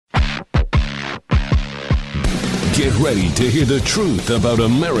Get ready to hear the truth about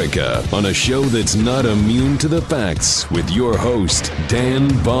America on a show that's not immune to the facts with your host, Dan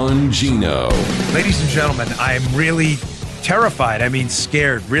Bongino. Ladies and gentlemen, I'm really terrified. I mean,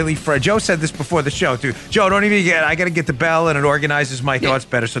 scared, really frightened. Joe said this before the show, too. Joe, don't even get, I got to get the bell and it organizes my thoughts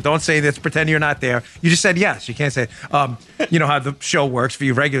better. So don't say this, pretend you're not there. You just said yes. You can't say, you know how the show works for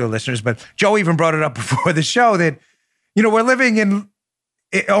you regular listeners. But Joe even brought it up before the show that, you know, we're living in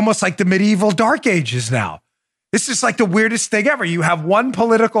almost like the medieval dark ages now. This is like the weirdest thing ever. You have one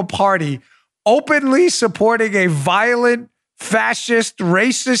political party openly supporting a violent, fascist,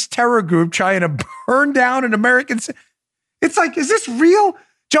 racist terror group trying to burn down an American city. It's like, is this real?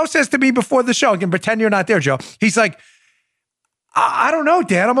 Joe says to me before the show, I can pretend you're not there, Joe. He's like, I don't know,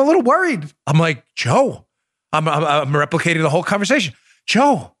 Dan. I'm a little worried. I'm like, Joe, I'm replicating the whole conversation.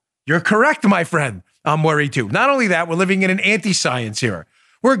 Joe, you're correct, my friend. I'm worried too. Not only that, we're living in an anti-science era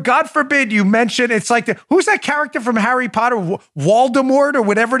where, God forbid, you mention, it's like, who's that character from Harry Potter? Voldemort or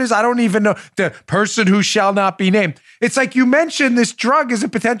whatever it is? I don't even know. The person who shall not be named. It's like you mention this drug as a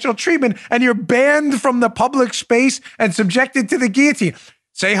potential treatment and you're banned from the public space and subjected to the guillotine.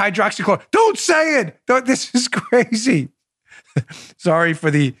 Say hydroxychloroquine. Don't say it. This is crazy. Sorry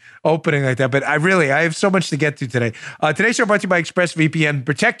for the opening like that, but I have so much to get to today. Today's show brought to you by ExpressVPN.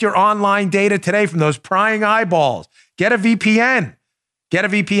 Protect your online data today from those prying eyeballs. Get a VPN. Get a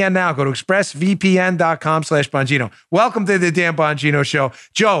VPN now. Go to expressvpn.com/Bongino. Welcome to the Dan Bongino Show.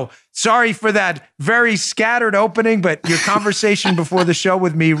 Joe, sorry for that very scattered opening, but your conversation before the show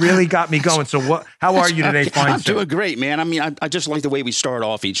with me really got me going. So how are you today? Fine, I'm doing great, man. I mean, I just like the way we start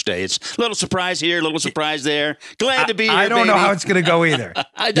off each day. It's a little surprise here, a little surprise there. Glad to be here, I don't know how it's going to go either.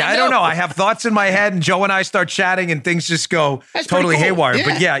 I don't know. I have thoughts in my head, and Joe and I start chatting, and things just go totally haywire. Yeah.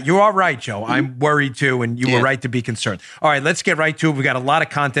 But yeah, you are right, Joe. I'm worried too, and you were right to be concerned. All right, let's get right to it. We got a lot of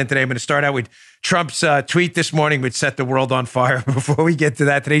content today. I'm going to start out with Trump's tweet this morning, which set the world on fire. Before we get to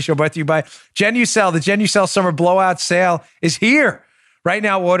that, today's show brought to you by Genucel. The Genucel Summer Blowout Sale is here. Right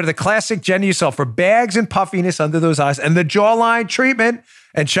now, order the classic Genucel for bags and puffiness under those eyes and the jawline treatment,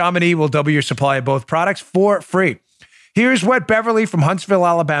 and Chamonix will double your supply of both products for free. Here's what Beverly from Huntsville,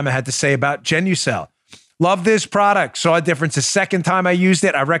 Alabama had to say about Genucel. Love this product. Saw a difference the second time I used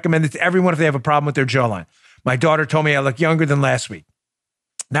it. I recommend it to everyone if they have a problem with their jawline. My daughter told me I look younger than last week.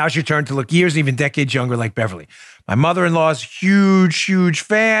 Now's your turn to look years, even decades younger like Beverly. My mother-in-law's huge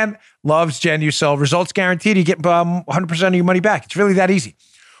fan, loves Genucel. Results guaranteed. You get 100% of your money back. It's really that easy.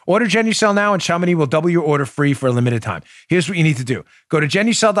 Order Genucel now, and Chamonix will double your order free for a limited time. Here's what you need to do. Go to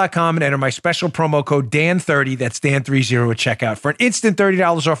Genucel.com and enter my special promo code DAN30, that's DAN30 at checkout, for an instant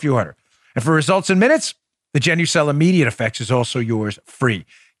 $30 off your order. And for results in minutes, the Genucel Immediate Effects is also yours free.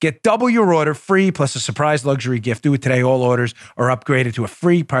 Get double your order free plus a surprise luxury gift. Do it today. All orders are upgraded to a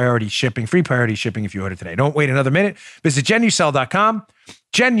free priority shipping. Free priority shipping if you order today. Don't wait another minute. Visit Genucel.com.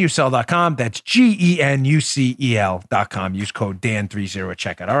 Genucel.com. That's GENUCEL.com. Use code DAN30 at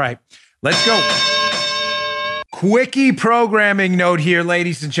checkout. All right, let's go. Quickie programming note here,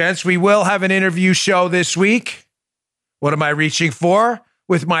 ladies and gents. We will have an interview show this week. What am I reaching for?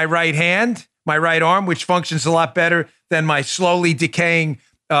 With my right hand, my right arm, which functions a lot better than my slowly decaying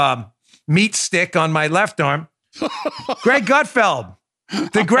meat stick on my left arm. Greg Gutfeld,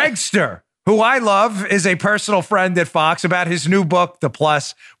 the Gregster, who I love, is a personal friend at Fox, about his new book, The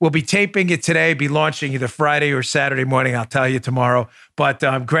Plus. We'll be taping it today, be launching either Friday or Saturday morning. I'll tell you tomorrow. But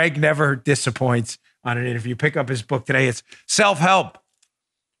Greg never disappoints on an interview. Pick up his book today. It's Self-Help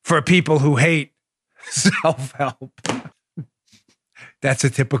for People Who Hate Self-Help. That's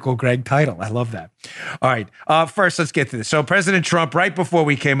a typical Greg title. I love that. All right. First, let's get to this. So President Trump, right before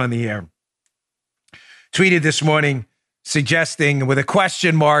we came on the air, tweeted this morning suggesting, with a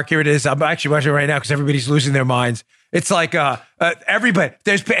question mark, here it is. I'm actually watching it right now because everybody's losing their minds. It's like everybody,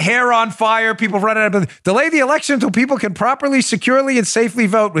 there's hair on fire, people running out of, delay the election until people can properly, securely, and safely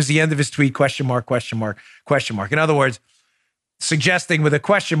vote was the end of his tweet. Question mark, question mark, question mark. In other words, suggesting with a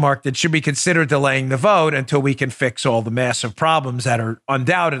question mark that should be considered delaying the vote until we can fix all the massive problems that are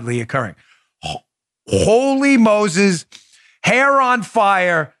undoubtedly occurring. Holy Moses, hair on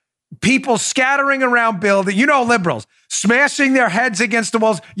fire, people scattering around buildings, liberals smashing their heads against the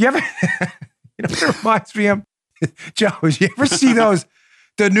walls. You ever, it reminds me of, Joe, you ever see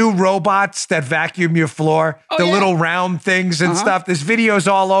the new robots that vacuum your floor, little round things and stuff? There's videos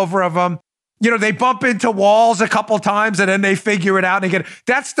all over of them. They bump into walls a couple times and then they figure it out and get it.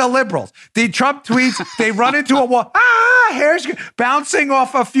 That's the liberals. The Trump tweets, they run into a wall. Hair's bouncing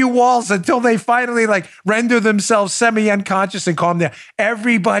off a few walls until they finally render themselves semi-unconscious and calm down.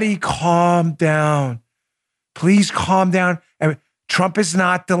 Everybody calm down. Please calm down. Trump is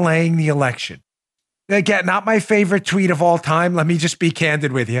not delaying the election. Again, not my favorite tweet of all time. Let me just be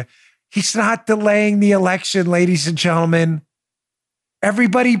candid with you. He's not delaying the election, ladies and gentlemen.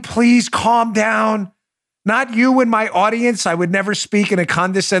 Everybody, please calm down. Not you and my audience. I would never speak in a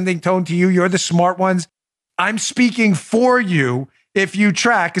condescending tone to you. You're the smart ones. I'm speaking for you if you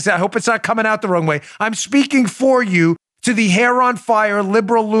track, because I hope it's not coming out the wrong way. I'm speaking for you to the hair on fire,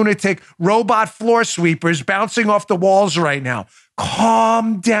 liberal lunatic, robot floor sweepers bouncing off the walls right now.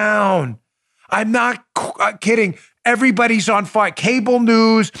 Calm down. I'm not kidding. Everybody's on fire. Cable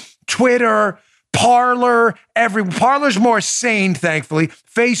news, Twitter, Parler, Parler's more sane, thankfully.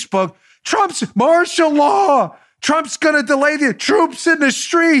 Facebook, Trump's martial law. Trump's going to delay the troops in the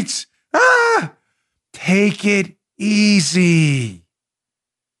streets. Take it easy.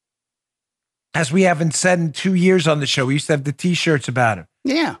 As we haven't said in 2 years on the show, we used to have the T-shirts about him.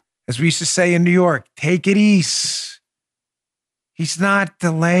 Yeah. As we used to say in New York, take it easy. He's not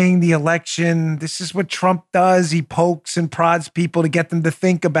delaying the election. This is what Trump does. He pokes and prods people to get them to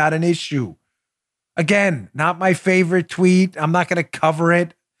think about an issue. Again, not my favorite tweet. I'm not going to cover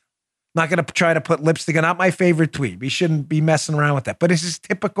it. I'm not going to try to put lipstick on. Not my favorite tweet. We shouldn't be messing around with that. But this is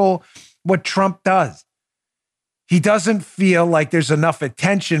typical what Trump does. He doesn't feel like there's enough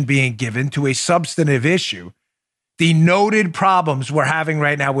attention being given to a substantive issue, the noted problems we're having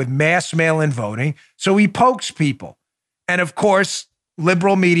right now with mass mail-in voting. So he pokes people. And of course,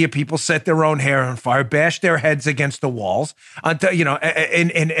 liberal media people set their own hair on fire, bash their heads against the walls, until, in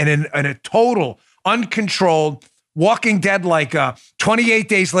a total, uncontrolled, Walking Dead like 28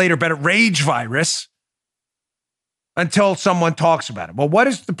 days later, but a rage virus, until someone talks about it. Well, what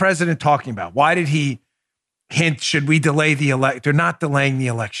is the president talking about? Why did he hint, should we delay the election? They're not delaying the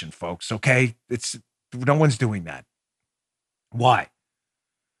election, folks, okay? No one's doing that. Why?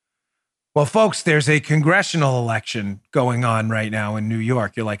 Well, folks, there's a congressional election going on right now in New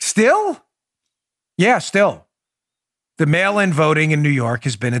York. You're like, still? Yeah, still. The mail-in voting in New York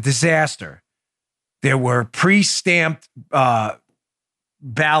has been a disaster. There were pre-stamped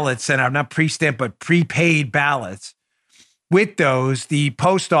ballots, and I'm not pre-stamped, but prepaid ballots. With those, the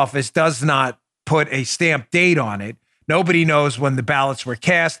post office does not put a stamped date on it. Nobody knows when the ballots were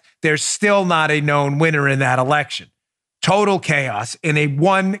cast. There's still not a known winner in that election. Total chaos in a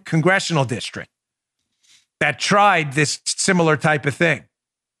one congressional district that tried this similar type of thing.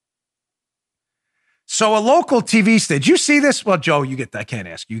 So a local TV station, did you see this? Well, Joe, I can't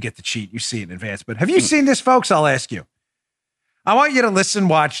ask you. You get to cheat. You see it in advance. But have you seen this, folks? I'll ask you. I want you to listen,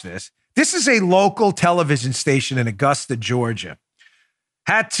 watch this. This is a local television station in Augusta, Georgia.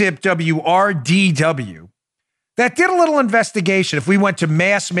 Hat tip WRDW. That did a little investigation if we went to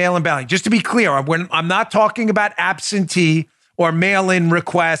mass mail-in balloting. Just to be clear, I'm not talking about absentee or mail-in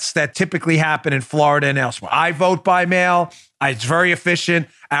requests that typically happen in Florida and elsewhere. I vote by mail. It's very efficient.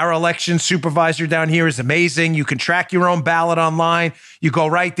 Our election supervisor down here is amazing. You can track your own ballot online. You go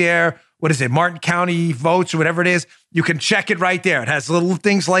right there. What is it? Martin County Votes or whatever it is. You can check it right there. It has little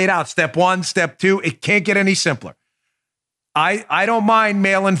things laid out. Step 1, step 2. It can't get any simpler. I don't mind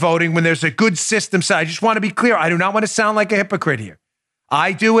mail-in voting when there's a good system. So I just want to be clear. I do not want to sound like a hypocrite here.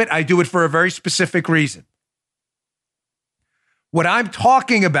 I do it for a very specific reason. What I'm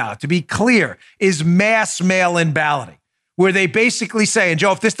talking about, to be clear, is mass mail-in balloting, where they basically say, and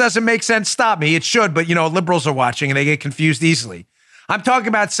Joe, if this doesn't make sense, stop me. It should, but liberals are watching and they get confused easily. I'm talking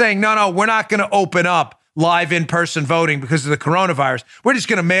about saying, no, we're not going to open up live in-person voting because of the coronavirus. We're just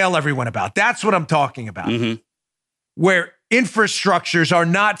going to mail everyone about. That's what I'm talking about. Mm-hmm. Where infrastructures are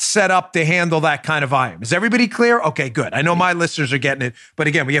not set up to handle that kind of volume. Is everybody clear? Okay, good. I know my listeners are getting it. But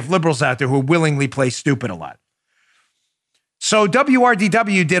again, we have liberals out there who willingly play stupid a lot. So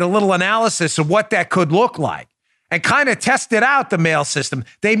WRDW did a little analysis of what that could look like and kind of tested out the mail system.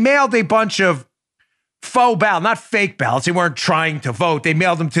 They mailed a bunch of faux ballots, not fake ballots. They weren't trying to vote. They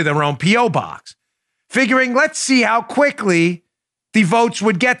mailed them to their own P.O. box, figuring, let's see how quickly the votes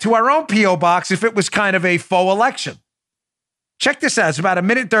would get to our own P.O. box if it was kind of a faux election. Check this out. It's about a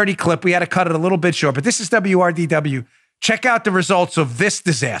 1:30 clip. We had to cut it a little bit short, but this is WRDW. Check out the results of this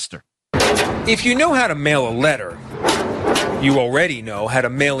disaster. If you know how to mail a letter, you already know how to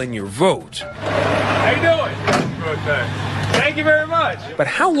mail in your vote. How you doing? Okay. Thank you very much. But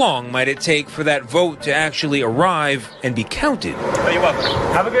how long might it take for that vote to actually arrive and be counted? Oh, you're welcome.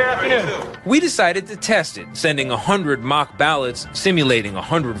 Have a good afternoon. We decided to test it, sending 100 mock ballots simulating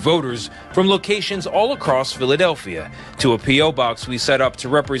 100 voters from locations all across Philadelphia to a P.O. box we set up to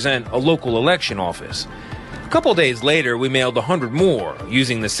represent a local election office. A couple days later, we mailed 100 more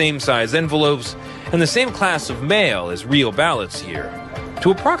using the same size envelopes and the same class of mail as real ballots here. To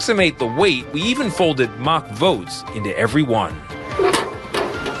approximate the weight, we even folded mock votes into every one.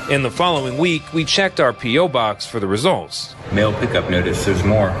 In the following week, we checked our P.O. box for the results. Mail pickup notice, there's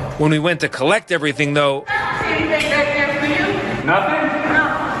more. When we went to collect everything, though,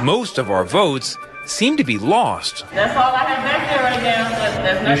 Nothing? most of our votes seemed to be lost. That's all I have back there right now.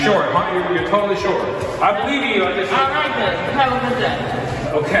 That's You're short, huh? You're totally short. I believe you. All right, then. Have a good day.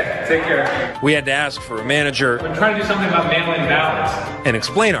 Okay, take care. We had to ask for a manager I'm trying to do something about mail-in ballots. and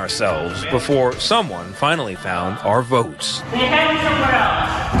explain ourselves before someone finally found our votes. They have them somewhere else.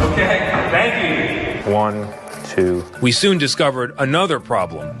 Okay, thank you. 1, 2. We soon discovered another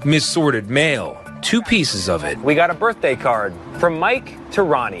problem: missorted mail. 2 pieces of it. We got a birthday card from Mike to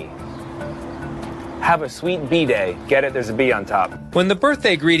Ronnie. Have a sweet B-day. Get it? There's a B on top. When the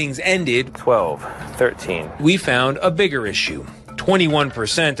birthday greetings ended, 12, 13. we found a bigger issue.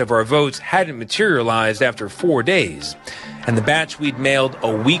 21% of our votes hadn't materialized after 4 days. And the batch we'd mailed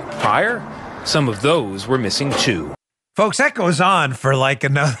a week prior, some of those were missing too. Folks, that goes on for like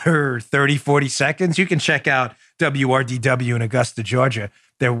another 30, 40 seconds. You can check out WRDW in Augusta, Georgia.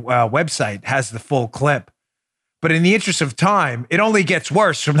 Their website has the full clip. But in the interest of time, it only gets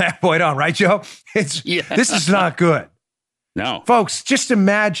worse from that point on, right, Joe? This is not good. No. Folks, just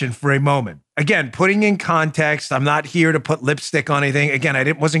imagine for a moment. Again, putting in context, I'm not here to put lipstick on anything. Again,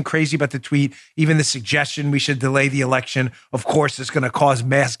 I wasn't crazy about the tweet. Even the suggestion we should delay the election, of course, is going to cause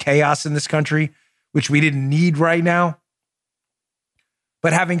mass chaos in this country, which we didn't need right now.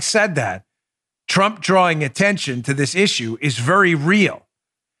 But having said that, Trump drawing attention to this issue is very real.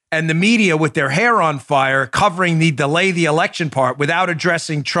 And the media, with their hair on fire, covering the delay the election part without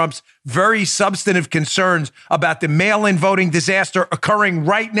addressing Trump's very substantive concerns about the mail-in voting disaster occurring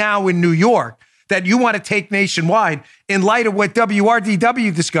right now in New York that you want to take nationwide in light of what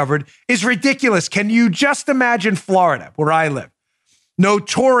WRDW discovered is ridiculous. Can you just imagine Florida, where I live,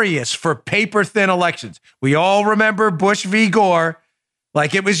 notorious for paper-thin elections? We all remember Bush v. Gore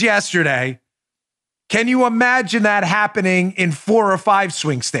like it was yesterday. Can you imagine that happening in 4 or 5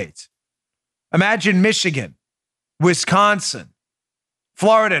 swing states? Imagine Michigan, Wisconsin,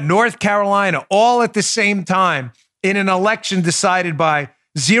 Florida, North Carolina, all at the same time in an election decided by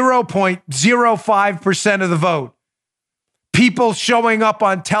 0.05% of the vote. People showing up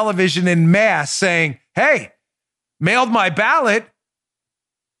on television in mass saying, hey, mailed my ballot.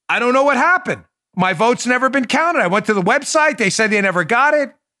 I don't know what happened. My vote's never been counted. I went to the website. They said they never got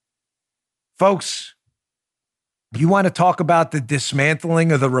it. Folks, you want to talk about the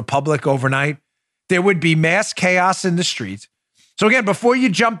dismantling of the republic overnight? There would be mass chaos in the streets. So again, before you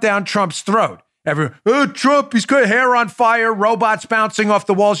jump down Trump's throat, everyone, oh, Trump, he's got hair on fire, robots bouncing off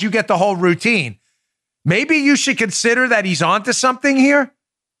the walls. You get the whole routine. Maybe you should consider that he's onto something here.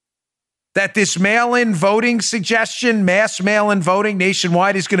 That this mail-in voting suggestion, mass mail-in voting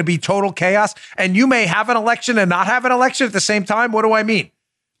nationwide is going to be total chaos. And you may have an election and not have an election at the same time. What do I mean?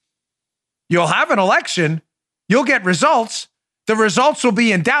 You'll have an election. You'll get results. The results will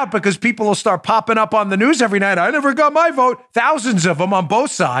be in doubt because people will start popping up on the news every night. I never got my vote. Thousands of them on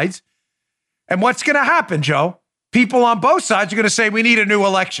both sides. And what's going to happen, Joe? People on both sides are going to say, we need a new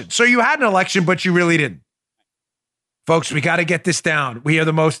election. So you had an election, but you really didn't. Folks, we got to get this down. We are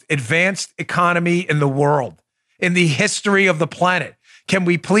the most advanced economy in the world, in the history of the planet. Can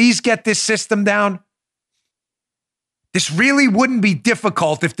we please get this system down? This really wouldn't be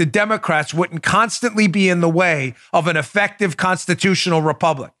difficult if the Democrats wouldn't constantly be in the way of an effective constitutional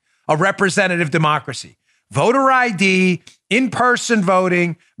republic, a representative democracy. Voter ID, in-person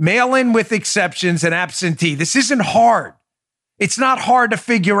voting, mail-in with exceptions, and absentee. This isn't hard. It's not hard to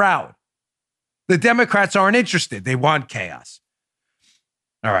figure out. The Democrats aren't interested. They want chaos.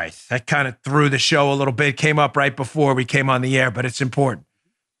 All right, that kind of threw the show a little bit. Came up right before we came on the air, but it's important.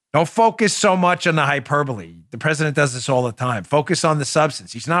 Don't focus so much on the hyperbole. The president does this all the time. Focus on the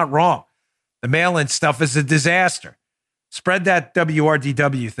substance. He's not wrong. The mail-in stuff is a disaster. Spread that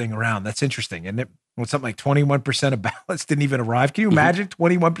WRDW thing around. That's interesting, isn't it? When something like 21% of ballots didn't even arrive. Can you imagine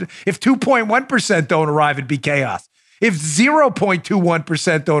 21%? If 2.1% don't arrive, it'd be chaos. If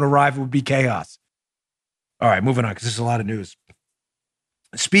 0.21% don't arrive, it would be chaos. All right, moving on, because there's a lot of news.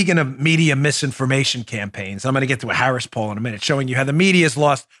 Speaking of media misinformation campaigns, I'm going to get to a Harris poll in a minute, showing you how the media has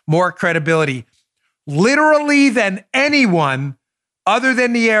lost more credibility literally than anyone other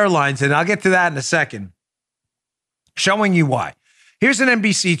than the airlines. And I'll get to that in a second, showing you why. Here's an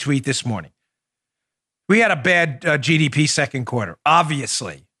NBC tweet this morning. We had a bad GDP second quarter,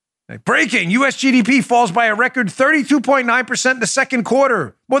 obviously. Breaking, U.S. GDP falls by a record 32.9% in the second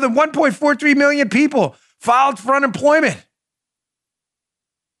quarter. More than 1.43 million people filed for unemployment.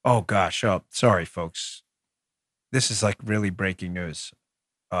 Oh, gosh. Oh, sorry, folks. This is like really breaking news.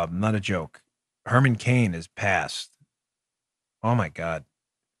 Not a joke. Herman Cain has passed. Oh, my God.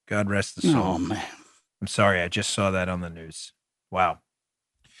 God rest his soul. Oh, man. I'm sorry. I just saw that on the news. Wow.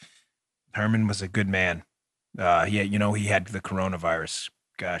 Herman was a good man. He had the coronavirus.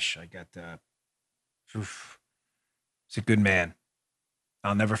 Gosh, I got oof. He's a good man.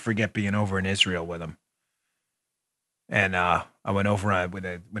 I'll never forget being over in Israel with him. And I went over with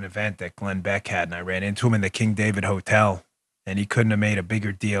an event that Glenn Beck had, and I ran into him in the King David Hotel, and he couldn't have made a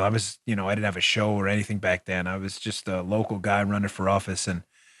bigger deal. I was, I didn't have a show or anything back then. I was just a local guy running for office, and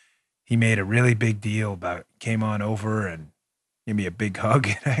he made a really big deal came on over and gave me a big hug.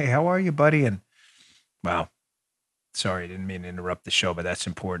 Hey, how are you, buddy? And wow. Sorry, I didn't mean to interrupt the show, but that's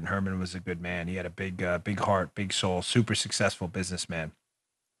important. Herman was a good man. He had a big heart, big soul, super successful businessman.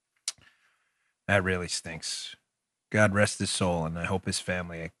 That really stinks. God rest his soul, and I hope his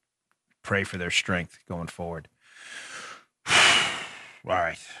family, I pray for their strength going forward. All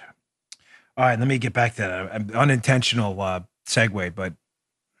right, let me get back to that. Unintentional segue, but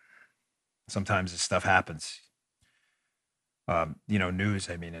sometimes this stuff happens. News,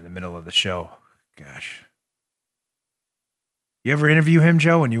 in the middle of the show. Gosh. You ever interview him,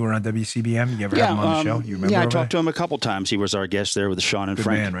 Joe, when you were on WCBM? You ever have him on the show? You remember? Yeah, I talked to him a couple times. He was our guest there with Sean and good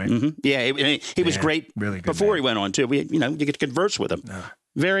Frank. Man, right? Mm-hmm. Yeah, he was great. Really good. Before he went on too, you get to converse with him.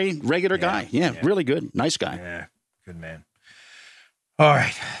 Very regular guy. Yeah, really good, nice guy. Yeah, good man. All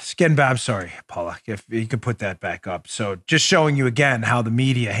right, it's getting back. I'm sorry, Paula, if you could put that back up. So just showing you again how the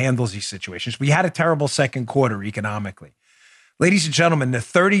media handles these situations. We had a terrible second quarter economically. Ladies and gentlemen, the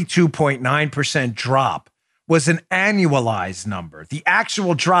 32.9% drop was an annualized number. The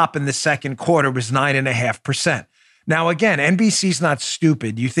actual drop in the second quarter was 9.5%. Now, again, NBC's not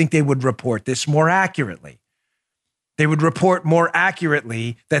stupid. You think they would report this more accurately. They would report more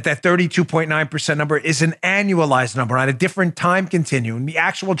accurately that 32.9% number is an annualized number on a different time continuum. The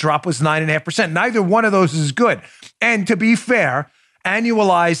actual drop was 9.5%. Neither one of those is good. And to be fair,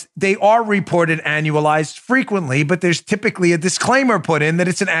 annualized, they are reported annualized frequently, but there's typically a disclaimer put in that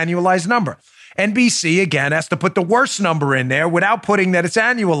it's an annualized number. NBC, again, has to put the worst number in there without putting that it's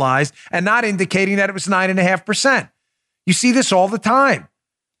annualized and not indicating that it was 9.5%. You see this all the time.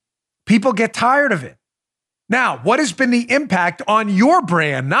 People get tired of it. Now, what has been the impact on your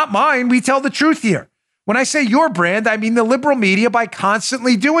brand? Not mine. We tell the truth here. When I say your brand, I mean the liberal media by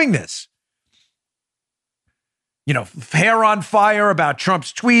constantly doing this. Hair on fire about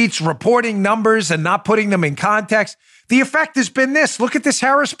Trump's tweets, reporting numbers and not putting them in context. The effect has been this. Look at this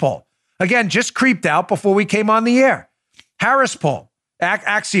Harris poll. Again, just creeped out before we came on the air. Harris poll,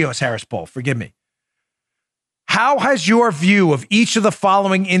 Axios Harris poll, forgive me. How has your view of each of the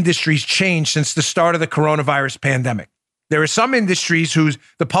following industries changed since the start of the coronavirus pandemic? There are some industries whose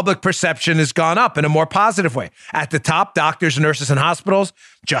the public perception has gone up in a more positive way. At the top, doctors, nurses, and hospitals,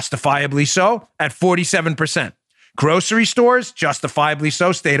 justifiably so, at 47%. Grocery stores, justifiably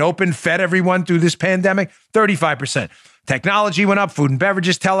so, stayed open, fed everyone through this pandemic, 35%. Technology went up, food and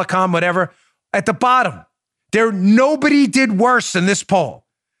beverages, telecom, whatever. At the bottom, nobody did worse in this poll.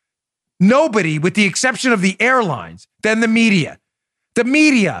 Nobody, with the exception of the airlines, than the media. The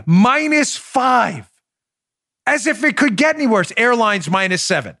media, -5. As if it could get any worse. Airlines,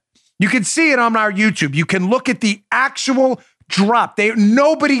 -7. You can see it on our YouTube. You can look at the actual drop.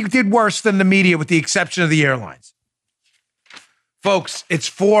 Nobody did worse than the media, with the exception of the airlines. Folks, it's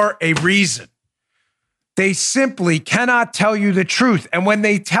for a reason. They simply cannot tell you the truth. And when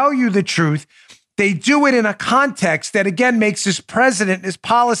they tell you the truth, they do it in a context that, again, makes this president and his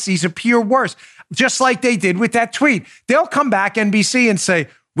policies appear worse, just like they did with that tweet. They'll come back, NBC, and say,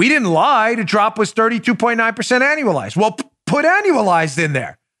 we didn't lie. The drop was 32.9% annualized. Well, put annualized in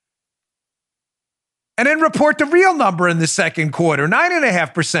there. And then report the real number in the second quarter,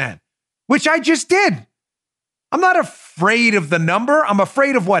 9.5%, which I just did. I'm not afraid of the number. I'm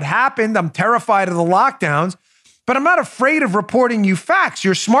afraid of what happened. I'm terrified of the lockdowns, but I'm not afraid of reporting you facts.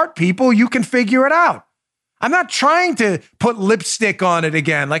 You're smart people. You can figure it out. I'm not trying to put lipstick on it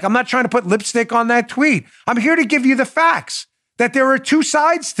again. I'm not trying to put lipstick on that tweet. I'm here to give you the facts that there are two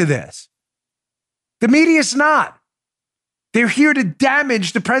sides to this. The media's not. They're here to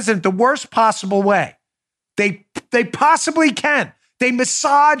damage the president the worst possible way. They possibly can. They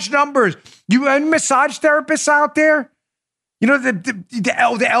massage numbers. You massage therapists out there?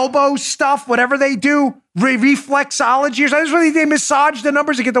 The elbow stuff, whatever they do, reflexology. They massage the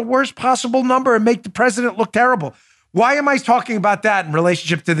numbers to get the worst possible number and make the president look terrible. Why am I talking about that in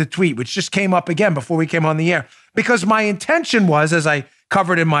relationship to the tweet, which just came up again before we came on the air? Because my intention was, as I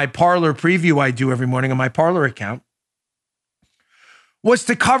covered in my Parler preview I do every morning on my Parler account, was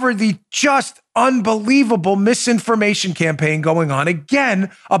to cover the just unbelievable misinformation campaign going on again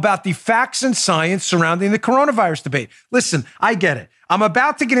about the facts and science surrounding the coronavirus debate. Listen, I get it. I'm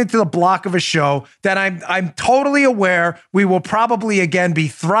about to get into the block of a show that I'm totally aware we will probably again be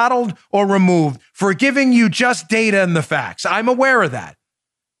throttled or removed for giving you just data and the facts. I'm aware of that.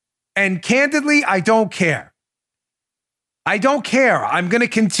 And candidly, I don't care. I don't care. I'm going to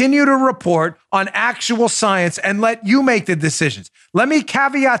continue to report on actual science and let you make the decisions. Let me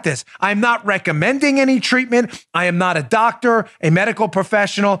caveat this. I'm not recommending any treatment. I am not a doctor, a medical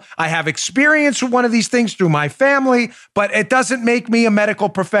professional. I have experience with one of these things through my family, but it doesn't make me a medical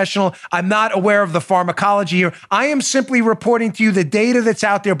professional. I'm not aware of the pharmacology here. I am simply reporting to you the data that's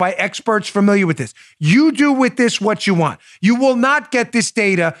out there by experts familiar with this. You do with this what you want. You will not get this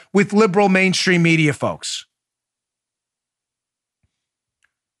data with liberal mainstream media, folks.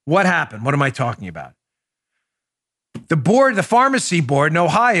 What happened? What am I talking about? The pharmacy board in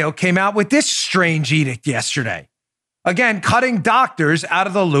Ohio came out with this strange edict yesterday. Again, cutting doctors out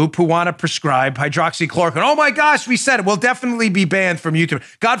of the loop who want to prescribe hydroxychloroquine. Oh my gosh, we said it will definitely be banned from YouTube.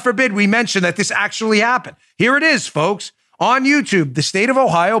 God forbid we mention that this actually happened. Here it is, folks, on YouTube, the State of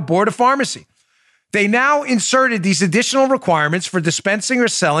Ohio Board of Pharmacy. They now inserted these additional requirements for dispensing or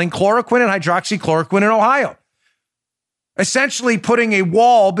selling chloroquine and hydroxychloroquine in Ohio. Essentially putting a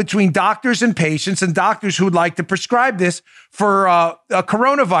wall between doctors and patients and doctors who would like to prescribe this for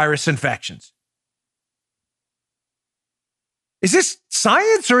coronavirus infections. Is this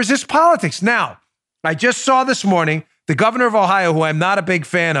science or is this politics? Now, I just saw this morning, the governor of Ohio, who I'm not a big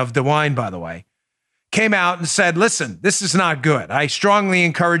fan of, DeWine, by the way, came out and said, listen, this is not good. I strongly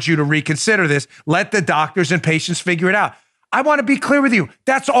encourage you to reconsider this. Let the doctors and patients figure it out. I want to be clear with you.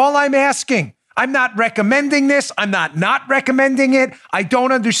 That's all I'm asking. I'm not recommending this. I'm not recommending it. I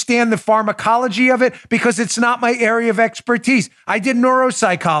don't understand the pharmacology of it because it's not my area of expertise. I did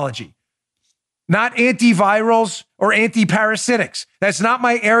neuropsychology, not antivirals or antiparasitics. That's not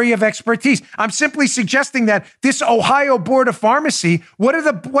my area of expertise. I'm simply suggesting that this Ohio Board of Pharmacy, what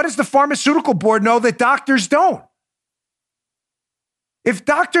does the pharmaceutical board know that doctors don't? If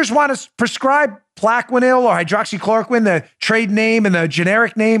doctors want to prescribe Plaquenil or hydroxychloroquine, the trade name and the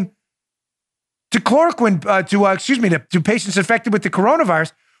generic name, to chloroquine, to patients infected with the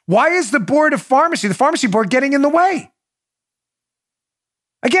coronavirus, why is the board of pharmacy, the pharmacy board, getting in the way?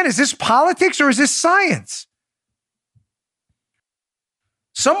 Again, is this politics or is this science?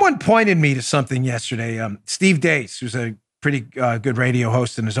 Someone pointed me to something yesterday. Steve Deace, who's a pretty good radio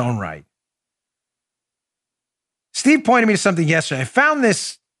host in his own right. Steve pointed me to something yesterday. I found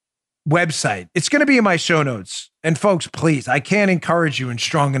this website. It's going to be in my show notes. And folks, please, I can't encourage you in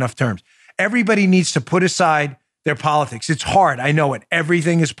strong enough terms. Everybody needs to put aside their politics. It's hard. I know it.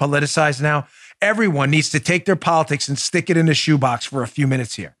 Everything is politicized now. Everyone needs to take their politics and stick it in a shoebox for a few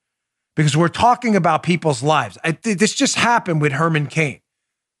minutes here because we're talking about people's lives. This just happened with Herman Cain.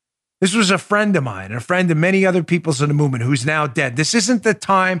 This was a friend of mine and a friend of many other people's in the movement who's now dead. This isn't the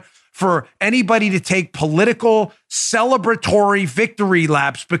time for anybody to take political celebratory victory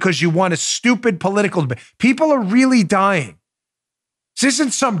laps because you want a stupid political debate. People are really dying. This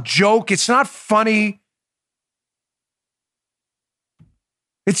isn't some joke. It's not funny.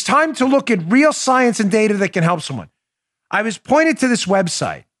 It's time to look at real science and data that can help someone. I was pointed to this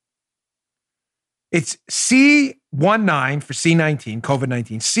website. It's C19 for C19,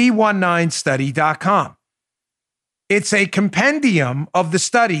 COVID-19, C19study.com. It's a compendium of the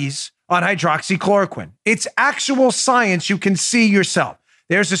studies on hydroxychloroquine. It's actual science you can see yourself.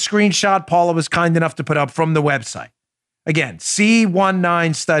 There's a screenshot Paula was kind enough to put up from the website. Again,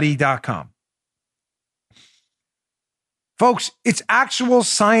 C19study.com. Folks, it's actual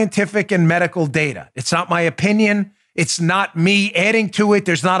scientific and medical data. It's not my opinion. It's not me adding to it.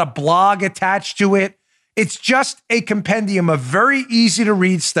 There's not a blog attached to it. It's just a compendium of very easy to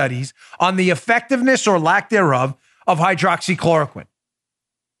read studies on the effectiveness or lack thereof of hydroxychloroquine.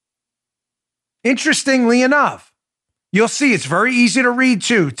 Interestingly enough, you'll see it's very easy to read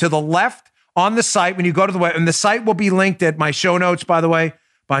too. To the left on the site, when you go to the web, and the site will be linked at my show notes, by the way,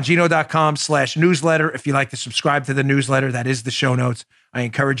 bongino.com/newsletter. If you like to subscribe to the newsletter, that is the show notes. I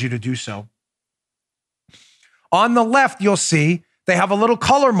encourage you to do so. On the left, you'll see they have a little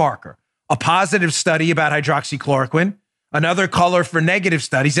color marker, a positive study about hydroxychloroquine, another color for negative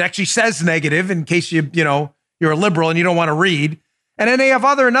studies. It actually says negative in case you're a liberal and you don't want to read. And then they have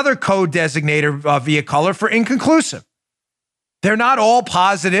another code designator via color for inconclusive. They're not all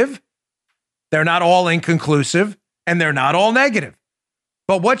positive. They're not all inconclusive, and they're not all negative.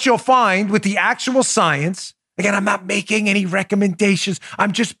 But what you'll find with the actual science, again, I'm not making any recommendations.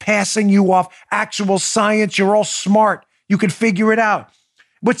 I'm just passing you off actual science. You're all smart. You can figure it out.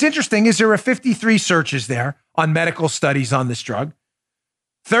 What's interesting is there are 53 searches there on medical studies on this drug.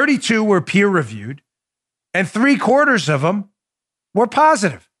 32 were peer-reviewed, and 3/4 of them were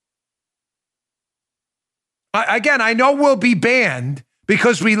positive. I know we'll be banned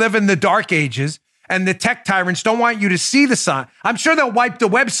because we live in the dark ages and the tech tyrants don't want you to see the sign. I'm sure they'll wipe the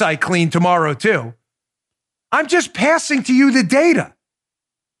website clean tomorrow too. I'm just passing to you the data.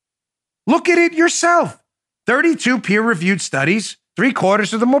 Look at it yourself. 32 peer-reviewed studies,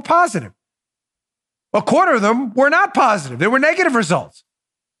 3/4 of them were positive. 1/4 of them were not positive. They were negative results.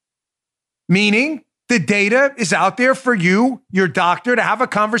 Meaning the data is out there for you, your doctor, to have a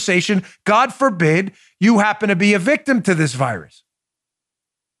conversation. God forbid you happen to be a victim to this virus.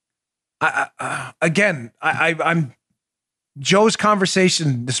 I'm Joe's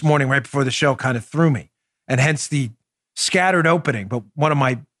conversation this morning right before the show kind of threw me, and hence the scattered opening, but one of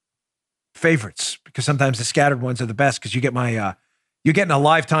my favorites, because sometimes the scattered ones are the best because you get you're getting a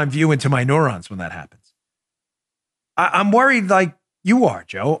lifetime view into my neurons when that happens. I'm worried like you are,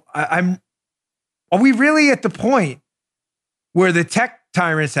 Joe. Are we really at the point where the tech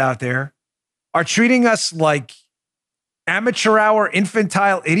tyrants out there are treating us like amateur hour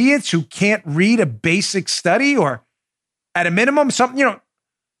infantile idiots who can't read a basic study, or at a minimum,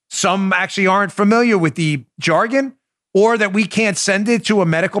 some actually aren't familiar with the jargon, or that we can't send it to a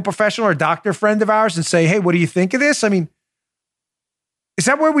medical professional or doctor friend of ours and say, hey, what do you think of this? I mean, is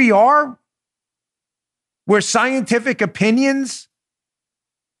that where we are? Where scientific opinions,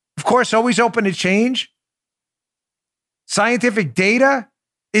 of course, always open to change. Scientific data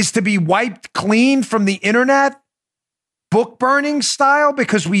is to be wiped clean from the internet, book burning style,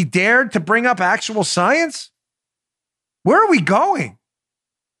 because we dared to bring up actual science? Where are we going?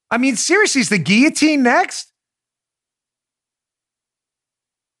 I mean, seriously, is the guillotine next?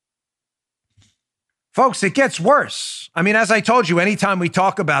 Folks, it gets worse. I mean, as I told you, anytime we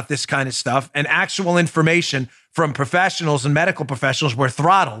talk about this kind of stuff and actual information from professionals and medical professionals, we're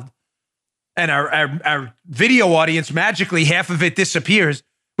throttled. And our video audience, magically, half of it disappears,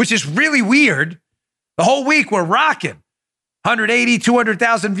 which is really weird. The whole week we're rocking. 180,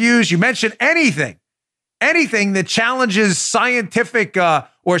 200,000 views. You mention anything that challenges scientific or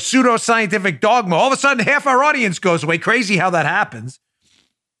pseudoscientific dogma, all of a sudden half our audience goes away. Crazy how that happens.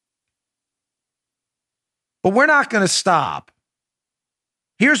 But we're not going to stop.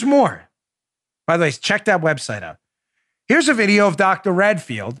 Here's more. By the way, check that website out. Here's a video of Dr.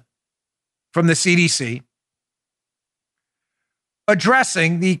 Redfield from the CDC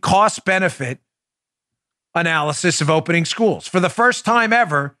addressing the cost-benefit analysis of opening schools. For the first time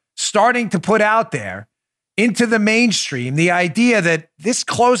ever, starting to put out there into the mainstream the idea that this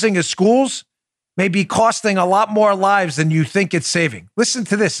closing of schools may be costing a lot more lives than you think it's saving. Listen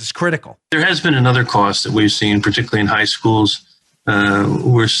to this, it's critical. There has been another cost that we've seen, particularly in high schools.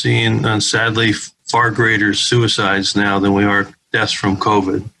 We're seeing, sadly, far greater suicides now than we are deaths from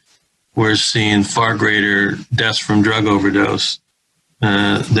COVID. We're seeing far greater deaths from drug overdose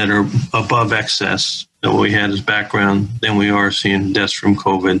that are above excess that we had as background than we are seeing deaths from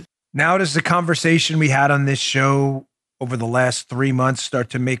COVID. Now does the conversation we had on this show over the last 3 months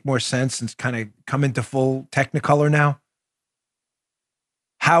start to make more sense and kind of come into full technicolor now?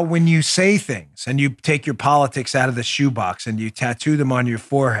 How when you say things and you take your politics out of the shoebox and you tattoo them on your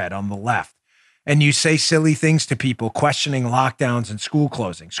forehead on the left, and you say silly things to people questioning lockdowns and school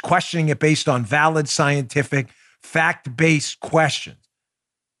closings, questioning it based on valid scientific, fact-based questions.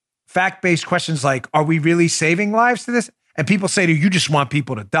 Fact-based questions like, are we really saving lives to this? And people say to you, you just want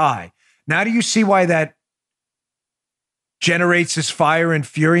people to die. Now do you see why that generates this fire and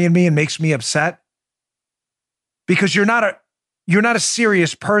fury in me and makes me upset? Because you're not a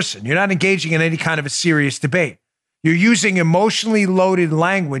serious person. You're not engaging in any kind of a serious debate. You're using emotionally loaded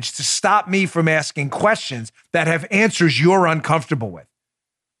language to stop me from asking questions that have answers you're uncomfortable with.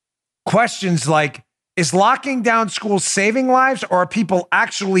 Questions like, is locking down schools saving lives, or are people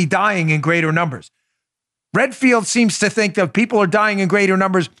actually dying in greater numbers? Redfield seems to think that people are dying in greater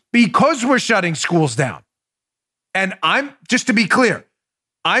numbers because we're shutting schools down. And just to be clear,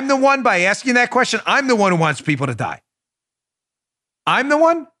 I'm the one, by asking that question, I'm the one who wants people to die. I'm the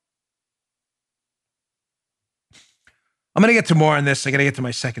one. I'm going to get to more on this. I got to get to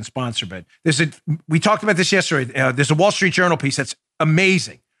my second sponsor, but we talked about this yesterday. There's a Wall Street Journal piece that's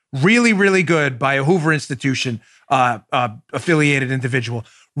amazing. Really, really good by a Hoover Institution affiliated individual.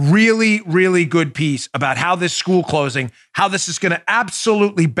 Really, really good piece about how this school closing, how this is going to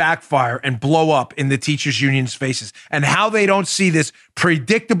absolutely backfire and blow up in the teachers' unions' faces, and how they don't see this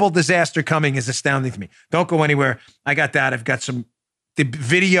predictable disaster coming is astounding to me. Don't go anywhere. I got that. I've got the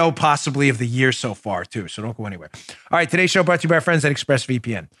video possibly of the year so far too, so don't go anywhere. All right, today's show brought to you by our friends at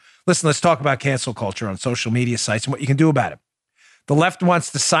ExpressVPN. Listen, let's talk about cancel culture on social media sites and what you can do about it. The left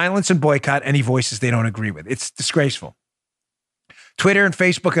wants to silence and boycott any voices they don't agree with. It's disgraceful. Twitter and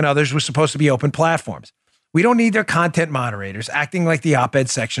Facebook and others were supposed to be open platforms. We don't need their content moderators acting like the op-ed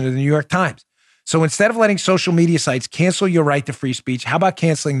section of the New York Times. So instead of letting social media sites cancel your right to free speech, how about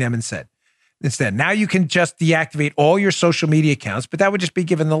canceling them instead? Now you can just deactivate all your social media accounts, but that would just be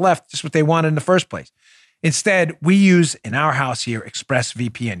giving the left just what they wanted in the first place. Instead, we use, in our house here,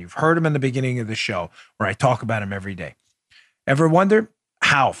 ExpressVPN. You've heard them in the beginning of the show where I talk about them every day. Ever wonder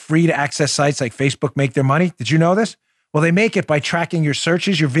how free-to-access sites like Facebook make their money? Did you know this? Well, they make it by tracking your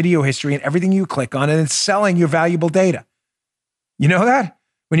searches, your video history, and everything you click on, and then selling your valuable data. You know that?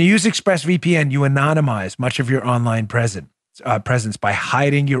 When you use ExpressVPN, you anonymize much of your online presence by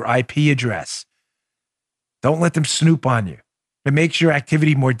hiding your IP address. Don't let them snoop on you. It makes your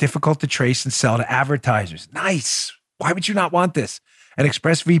activity more difficult to trace and sell to advertisers. Nice. Why would you not want this? And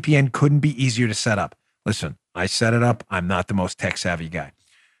ExpressVPN couldn't be easier to set up. Listen, I set it up. I'm not the most tech-savvy guy.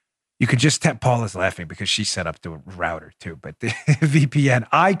 You could just tap. Paula's laughing because she set up the router too. But the VPN,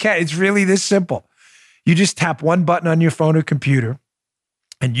 it's really this simple. You just tap one button on your phone or computer,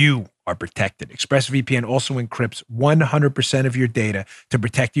 and you are protected. ExpressVPN also encrypts 100% of your data to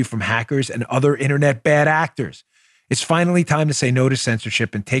protect you from hackers and other internet bad actors. It's finally time to say no to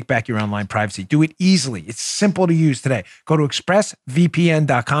censorship and take back your online privacy. Do it easily. It's simple to use today. Go to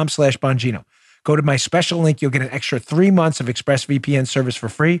expressvpn.com/Bongino. Go to my special link. You'll get an extra 3 months of ExpressVPN service for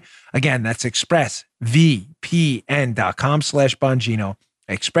free. Again, that's expressvpn.com/Bongino.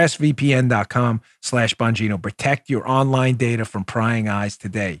 expressvpn.com/Bongino. Protect your online data from prying eyes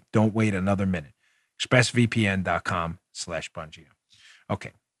today. Don't wait another minute. expressvpn.com/Bongino.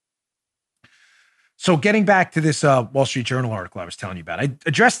 Okay. So getting back to this Wall Street Journal article I was telling you about, I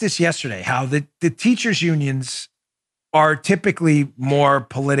addressed this yesterday, how the teachers' unions are typically more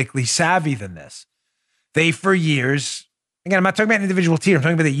politically savvy than this. They, for years, again, I'm not talking about individual teachers, I'm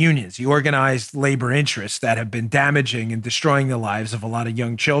talking about the unions, the organized labor interests that have been damaging and destroying the lives of a lot of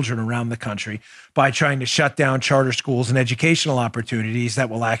young children around the country by trying to shut down charter schools and educational opportunities that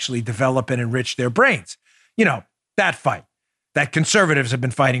will actually develop and enrich their brains. You know, that fight that conservatives have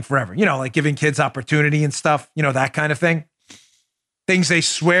been fighting forever, you know, like giving kids opportunity and stuff, you know, that kind of thing. Things they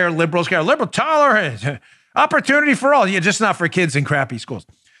swear liberals care, liberal tolerance, opportunity for all. Yeah, just not for kids in crappy schools.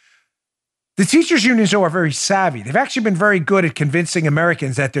 The teachers' unions are very savvy. They've actually been very good at convincing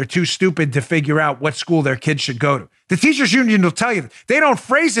Americans that they're too stupid to figure out what school their kids should go to. The teachers' union will tell you that. They don't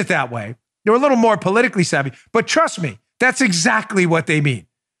phrase it that way. They're a little more politically savvy, but trust me, that's exactly what they mean.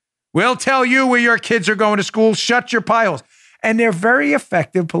 We'll tell you where your kids are going to school. Shut your pie holes. And they're very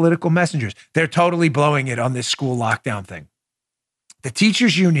effective political messengers. They're totally blowing it on this school lockdown thing. The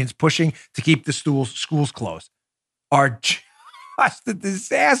teachers' unions pushing to keep the schools closed are just a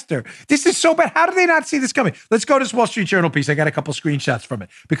disaster. This is so bad. How do they not see this coming? Let's go to this Wall Street Journal piece. I got a couple screenshots from it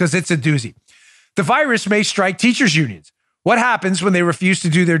because it's a doozy. The virus may strike teachers' unions. What happens when they refuse to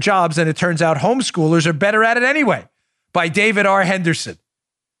do their jobs and it turns out homeschoolers are better at it anyway? By David R. Henderson.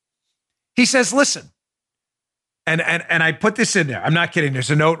 He says, listen, and I put this in there. I'm not kidding.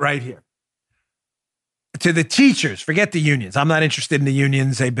 There's a note right here. To the teachers, forget the unions. I'm not interested in the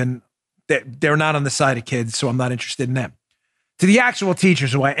unions. They're not on the side of kids, so I'm not interested in them. To the actual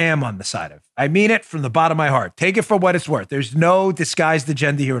teachers who I am on the side of, I mean it from the bottom of my heart. Take it for what it's worth. There's no disguised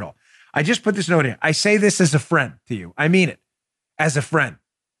agenda here at all. I just put this note in. I say this as a friend to you. I mean it as a friend.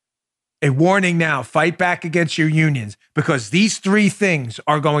 A warning now, fight back against your unions because these three things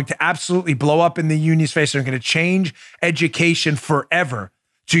are going to absolutely blow up in the union's face. They're going to change education forever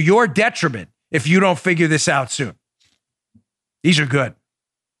to your detriment if you don't figure this out soon. These are good.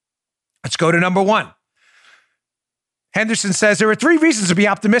 Let's go to number one. Henderson says there are 3 reasons to be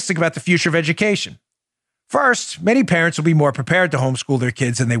optimistic about the future of education. First, many parents will be more prepared to homeschool their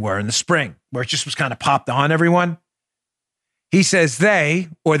kids than they were in the spring, where it just was kind of popped on everyone. He says they,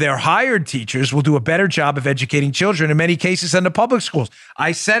 or their hired teachers, will do a better job of educating children in many cases than the public schools.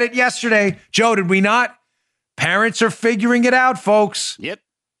 I said it yesterday. Joe, did we not? Parents are figuring it out, folks. Yep.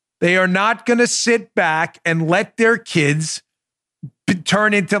 They are not going to sit back and let their kids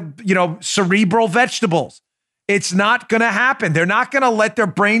turn into, cerebral vegetables. It's not going to happen. They're not going to let their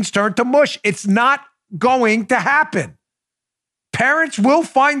brains turn to mush. It's not going to happen. Parents will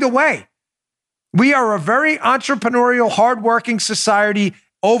find a way. We are a very entrepreneurial, hardworking society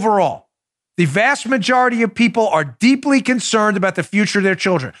overall. The vast majority of people are deeply concerned about the future of their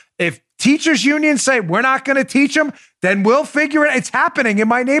children. If teachers' unions say we're not going to teach them, then we'll figure it. It's happening in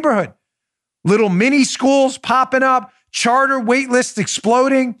my neighborhood. Little mini schools popping up, charter wait lists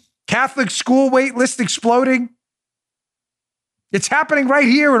exploding, Catholic school wait list exploding. It's happening right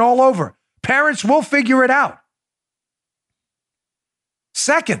here and all over. Parents will figure it out.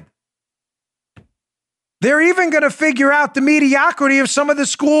 Second, They're even going to figure out the mediocrity of some of the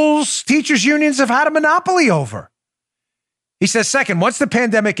schools teachers' unions have had a monopoly over. He says, second, once the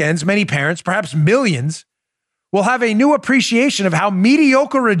pandemic ends, many parents, perhaps millions, will have a new appreciation of how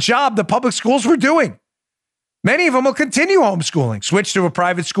mediocre a job the public schools were doing. Many of them will continue homeschooling, switch to a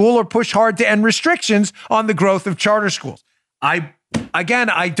private school, or push hard to end restrictions on the growth of charter schools. I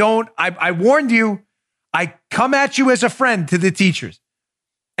warned you. I come at you as a friend to the teachers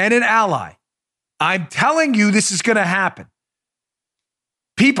and an ally. I'm telling you this is going to happen.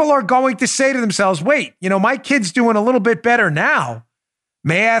 People are going to say to themselves, wait, my kid's doing a little bit better now.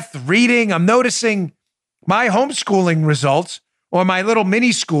 Math, reading, I'm noticing my homeschooling results or my little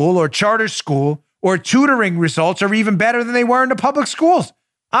mini school or charter school or tutoring results are even better than they were in the public schools.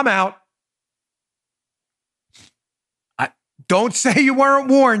 I'm out. Don't say you weren't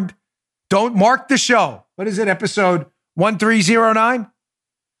warned. Don't mark the show. What is it, episode 1309?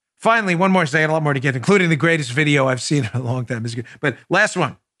 Finally, one more. I had a lot more to get, including the greatest video I've seen in a long time. But last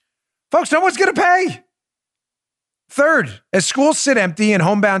one. Folks, no one's going to pay. Third, as schools sit empty and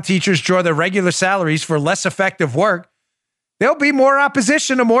homebound teachers draw their regular salaries for less effective work, there'll be more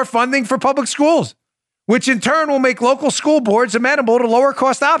opposition to more funding for public schools, which in turn will make local school boards amenable to lower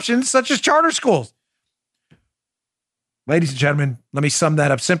cost options such as charter schools. Ladies and gentlemen, let me sum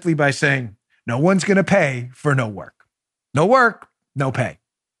that up simply by saying no one's going to pay for no work. No work, no pay.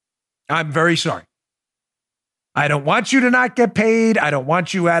 I'm very sorry. I don't want you to not get paid. I don't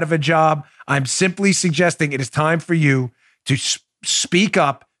want you out of a job. I'm simply suggesting it is time for you to speak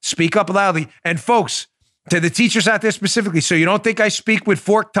up loudly. And folks, to the teachers out there specifically, so you don't think I speak with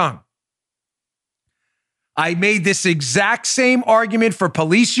forked tongue. I made this exact same argument for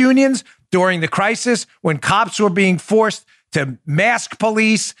police unions during the crisis when cops were being forced to mask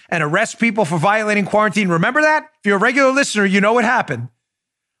police and arrest people for violating quarantine. Remember that? If you're a regular listener, you know what happened.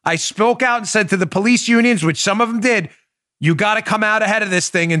 I spoke out and said to the police unions, which some of them did, you got to come out ahead of this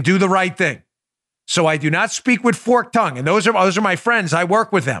thing and do the right thing. So I do not speak with forked tongue. And those are my friends. I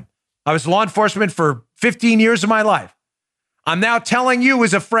work with them. I was law enforcement for 15 years of my life. I'm now telling you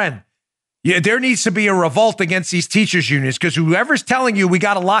as a friend, there needs to be a revolt against these teachers unions because whoever's telling you we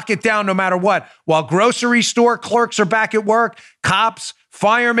got to lock it down no matter what, while grocery store clerks are back at work, cops,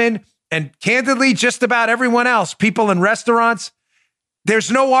 firemen, and candidly, just about everyone else, people in restaurants,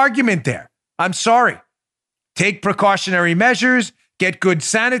 there's no argument there. I'm sorry. Take precautionary measures, get good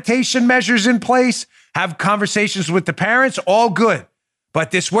sanitation measures in place, have conversations with the parents, all good.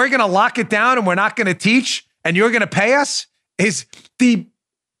 But this, we're going to lock it down and we're not going to teach and you're going to pay us is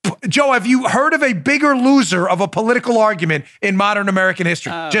Joe, have you heard of a bigger loser of a political argument in modern American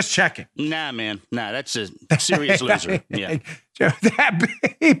history? Just checking. Nah, man. Nah, that's a serious loser. Yeah.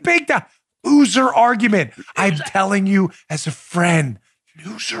 That big loser argument. I'm telling you as a friend,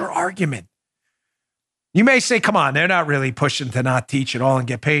 loser argument. You may say, come on, they're not really pushing to not teach at all and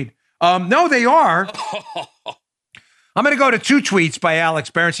get paid. No, they are. I'm going to go to two tweets by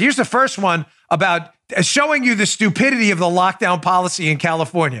Alex Berenson. Here's the first one about showing you the stupidity of the lockdown policy in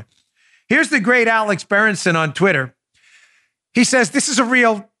California. Here's the great Alex Berenson on Twitter. He says, this is a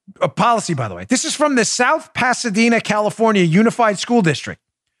real policy, by the way. This is from the South Pasadena, California Unified School District.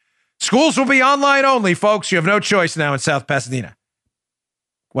 Schools will be online only, folks. You have no choice now in South Pasadena.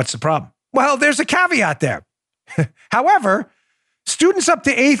 What's the problem? Well, there's a caveat there. However, students up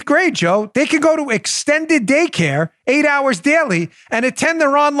to 8th grade, Joe, they can go to extended daycare 8 hours daily and attend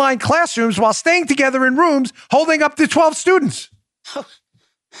their online classrooms while staying together in rooms holding up to 12 students.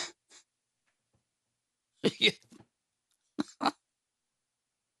 Did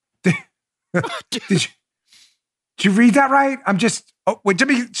you read that right? I'm just,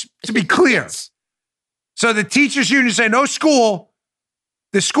 to be clear. So the teachers union say no school.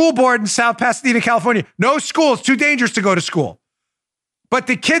 The school board in South Pasadena, California, no school. It's too dangerous to go to school. But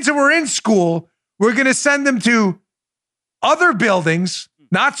the kids that were in school, we're going to send them to other buildings,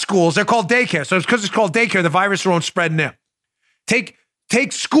 not schools. They're called daycare. So it's because it's called daycare, the virus won't spread in there. Take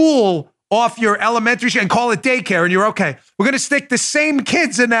school off your elementary and call it daycare, and you're okay. We're going to stick the same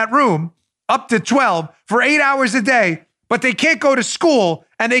kids in that room, up to 12, for 8 hours a day, but they can't go to school,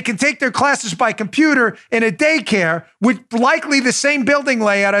 and they can take their classes by computer in a daycare with likely the same building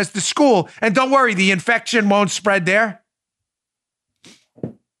layout as the school. And don't worry, the infection won't spread there.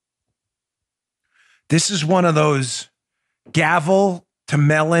 This is one of those gavel to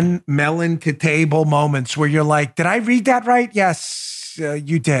melon, melon to table moments where you're like, did I read that right? Yes,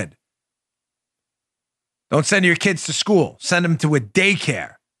 you did. Don't send your kids to school. Send them to a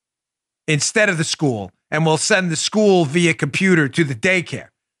daycare instead of the school, and we'll send the school via computer to the daycare.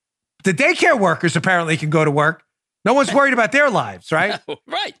 The daycare workers apparently can go to work. No one's worried about their lives, right?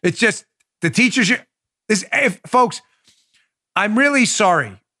 Right. It's just the teachers. Folks, I'm really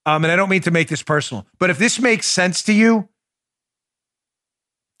sorry, and I don't mean to make this personal, but if this makes sense to you,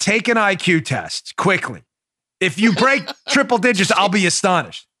 take an IQ test quickly. If you break triple digits, I'll be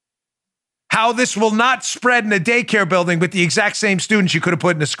astonished. How this will not spread in a daycare building with the exact same students you could have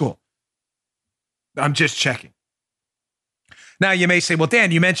put in a school. I'm just checking. Now, you may say, well,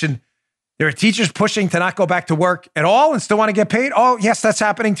 Dan, you mentioned there are teachers pushing to not go back to work at all and still want to get paid. Oh, yes, that's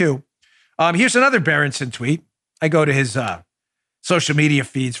happening too. Here's another Berenson tweet. I go to his social media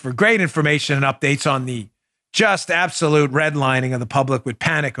feeds for great information and updates on the just absolute redlining of the public with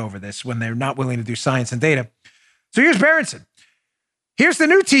panic over this when they're not willing to do science and data. So here's Berenson. Here's the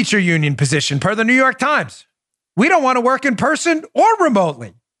new teacher union position per the New York Times. We don't want to work in person or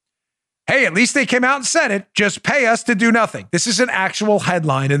remotely. Hey, at least they came out and said it. Just pay us to do nothing. This is an actual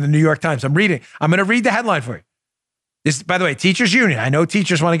headline in the New York Times. I'm going to read the headline for you. This, by the way, teachers union. I know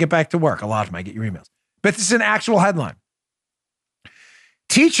teachers want to get back to work. A lot of them, I get your emails. But this is an actual headline.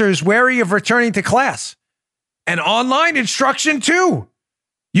 Teachers wary of returning to class. And online instruction too.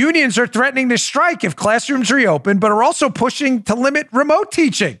 Unions are threatening to strike if classrooms reopen, but are also pushing to limit remote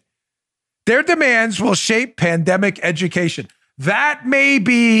teaching. Their demands will shape pandemic education. That may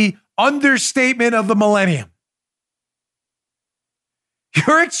be understatement of the millennium.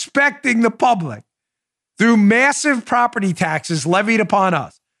 You're expecting the public, through massive property taxes levied upon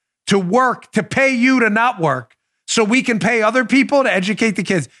us, to work, to pay you to not work, so we can pay other people to educate the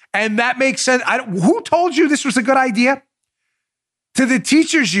kids. And that makes sense. Who told you this was a good idea? To the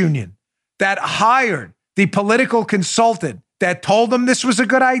teachers union that hired the political consultant that told them this was a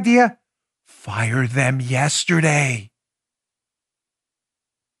good idea, fire them yesterday.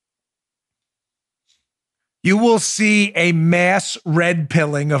 You will see a mass red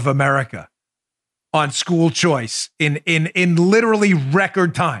pilling of America on school choice in literally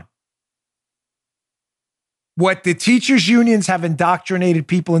record time. What the teachers unions have indoctrinated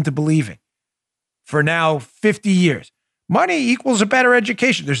people into believing for now 50 years. Money equals a better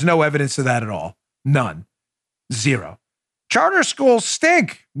education. There's no evidence of that at all. None. Zero. Charter schools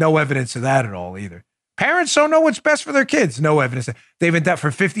stink. No evidence of that at all either. Parents don't know what's best for their kids. No evidence. They've been for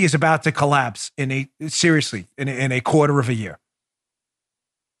 50 is about to collapse in a quarter of a year.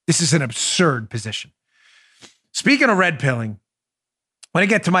 This is an absurd position. Speaking of red pilling, when I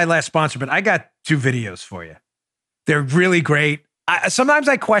get to my last sponsor, but I got 2 videos for you. They're really great. Sometimes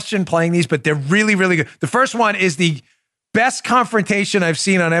I question playing these, but they're really, really good. The first one is the best confrontation I've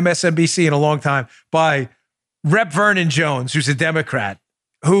seen on MSNBC in a long time by Rep. Vernon Jones, who's a Democrat,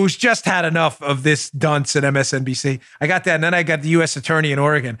 who's just had enough of this dunce at MSNBC. I got that, and then I got the U.S. Attorney in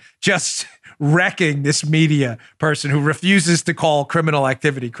Oregon just wrecking this media person who refuses to call criminal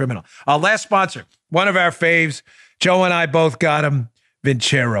activity criminal. Last sponsor, one of our faves, Joe and I both got him,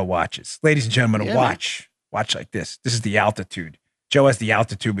 Vincero watches. Ladies and gentlemen, a watch like this. This is the Altitude. Joe has the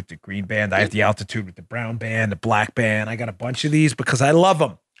Altitude with the green band. I have the Altitude with the brown band, the black band. I got a bunch of these because I love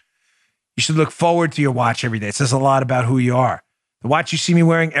them. You should look forward to your watch every day. It says a lot about who you are. The watch you see me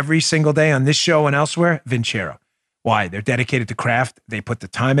wearing every single day on this show and elsewhere, Vincero. Why? They're dedicated to craft. They put the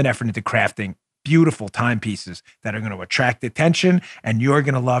time and effort into crafting beautiful timepieces that are going to attract attention and you're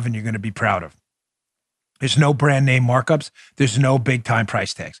going to love and you're going to be proud of. There's no brand name markups. There's no big time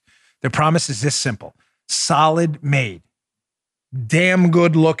price tags. Their promise is this simple: solid made, damn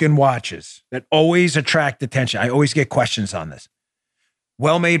good looking watches that always attract attention. I always get questions on this.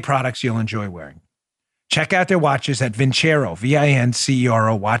 Well-made products you'll enjoy wearing. Check out their watches at Vincero,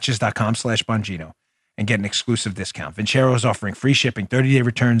 Vincero watches.com/Bongino and get an exclusive discount. Vincero is offering free shipping, 30-day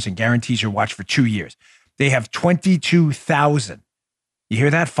returns, and guarantees your watch for 2 years. They have 22,000. You hear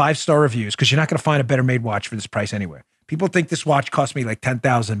that? 5-star reviews, because you're not going to find a better made watch for this price anywhere. People think this watch cost me like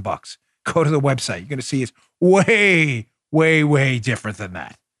 $10,000. Go to the website. You're going to see it's way, way, way different than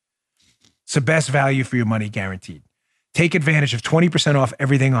that. It's the best value for your money guaranteed. Take advantage of 20% off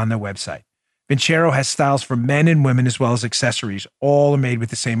everything on their website. Vincero has styles for men and women as well as accessories. All are made with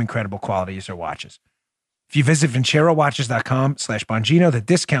the same incredible quality as their watches. If you visit VinceroWatches.com/Bongino, the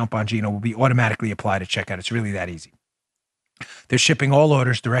discount Bongino will be automatically applied at checkout. It's really that easy. They're shipping all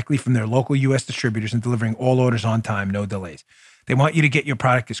orders directly from their local U.S. distributors and delivering all orders on time, no delays. They want you to get your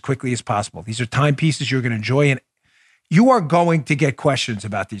product as quickly as possible. These are timepieces you're going to enjoy, and you are going to get questions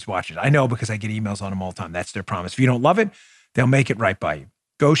about these watches. I know because I get emails on them all the time. That's their promise. If you don't love it, they'll make it right by you.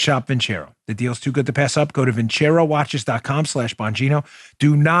 Go shop Vincero. The deal's too good to pass up. Go to VinceroWatches.com/Bongino.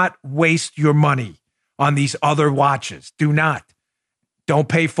 Do not waste your money on these other watches. Do not. Don't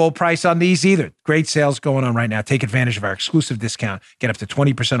pay full price on these either. Great sales going on right now. Take advantage of our exclusive discount. Get up to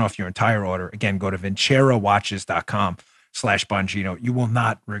 20% off your entire order. Again, go to VinceroWatches.com/Bongino. You will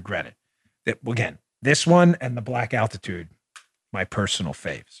not regret it. Again, This one and the Black Altitude, my personal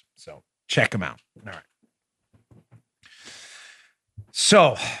faves. So check them out. All right.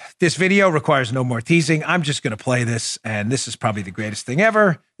 So this video requires no more teasing. I'm just going to play this, and this is probably the greatest thing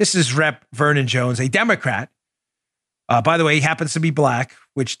ever. This is Rep. Vernon Jones, a Democrat. By the way, he happens to be black,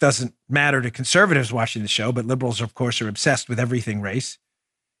 which doesn't matter to conservatives watching the show, but liberals, of course, are obsessed with everything race.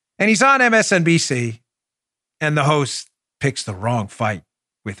 And he's on MSNBC, and the host picks the wrong fight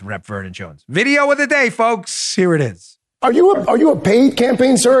with Rep. Vernon Jones. Video of the day, folks. Here it is. Are you a paid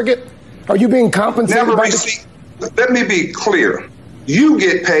campaign surrogate? Are you being compensated? Let me be clear. You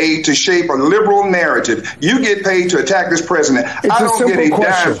get paid to shape a liberal narrative. You get paid to attack this president. I don't get a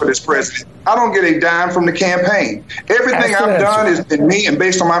dime for this president. I don't get a dime from the campaign. Everything I've done has been me and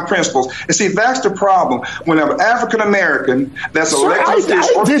based on my principles. And see, that's the problem. When an African American that's elected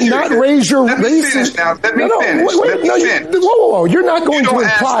official, I did not raise your racist. Let me finish. Whoa. You're not going to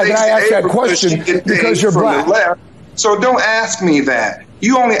imply that I asked that question because you're black. So don't ask me that.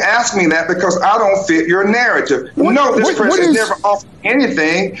 You only ask me that because I don't fit your narrative. No, this president never offered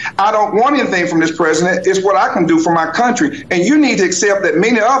anything. I don't want anything from this president. It's what I can do for my country. And you need to accept that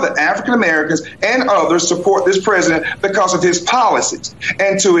many other African Americans and others support this president because of his policies.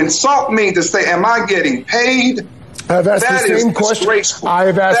 And to insult me to say, am I getting paid? I've asked the same question.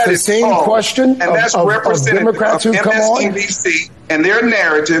 I've asked the same question and that's of Democrats who come on. MSNBC and their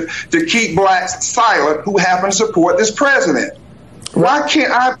narrative to keep blacks silent who happen to support this president. Why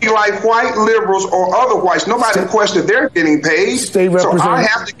can't I be like white liberals or other whites? Nobody questioned they're getting paid. So I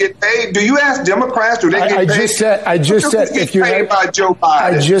have to get paid. Do you ask Democrats? Do they get paid? I just said if you paid by Joe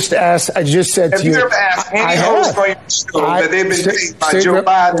Biden. I just said to you. Have you ever asked any host on your show that they've been paid by Joe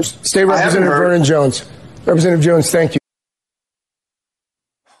Biden? State Representative Vernon Jones. Representative Jones, thank you.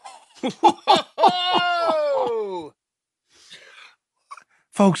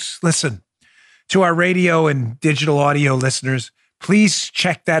 Folks, listen. To our radio and digital audio listeners, please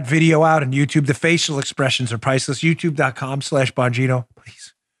check that video out on YouTube. The facial expressions are priceless. YouTube.com/Bongino.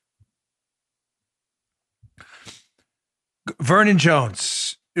 Please. Vernon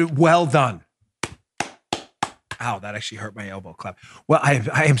Jones, well done. Ow, that actually hurt my elbow clap. Well,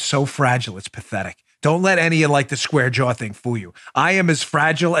 I am so fragile. It's pathetic. Don't let any of the square jaw thing fool you. I am as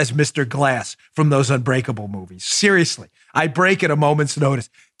fragile as Mr. Glass from those Unbreakable movies. Seriously, I break at a moment's notice.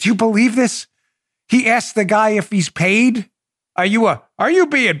 Do you believe this? He asked the guy if he's paid. Are you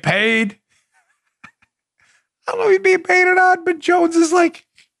being paid? I don't know if he's being paid or not, but Jones is like,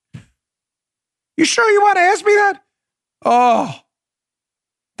 you sure you want to ask me that? Oh,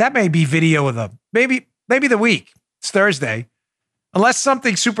 that may be video of maybe the week. It's Thursday. Unless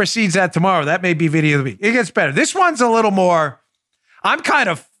something supersedes that tomorrow, that may be video of the week. It gets better. This one's a little more, I'm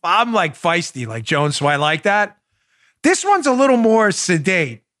like feisty like Jones, so I like that. This one's a little more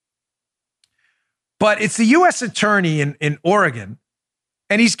sedate. But it's the U.S. attorney in Oregon,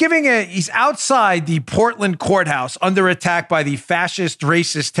 and he's outside the Portland courthouse under attack by the fascist,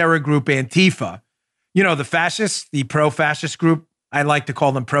 racist terror group Antifa. You know, the fascists, the pro-fascist group. I like to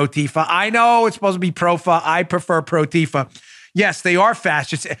call them pro-Tifa. I know it's supposed to be pro-Fa. I prefer pro-Tifa. Yes, they are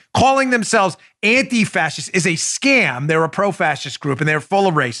fascists. Calling themselves anti-fascist is a scam. They're a pro-fascist group, and they're full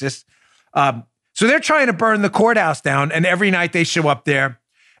of racists. So they're trying to burn the courthouse down, and every night they show up there.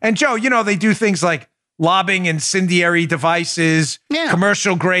 And Joe, they do things like lobbing incendiary devices,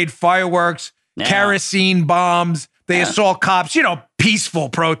 commercial-grade fireworks, kerosene bombs. They assault cops, peaceful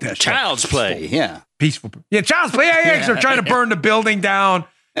protest. Child's play, Peaceful. Yeah, child's play. Yeah. They're trying to burn the building down.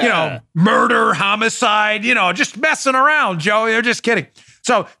 Murder, homicide, just messing around, Joe. They're just kidding.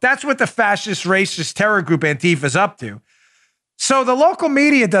 So that's what the fascist, racist terror group Antifa is up to. So the local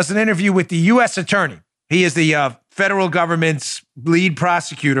media does an interview with the U.S. attorney. He is the federal government's lead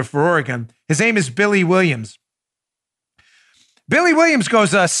prosecutor for Oregon. His name is Billy Williams. Billy Williams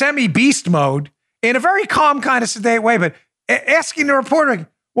goes semi-beast mode in a very calm, kind of sedate way, but asking the reporter,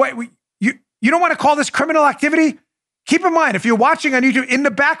 "Wait, you don't want to call this criminal activity?" Keep in mind, if you're watching on YouTube, in the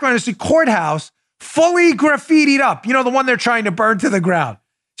background is the courthouse fully graffitied up. The one they're trying to burn to the ground.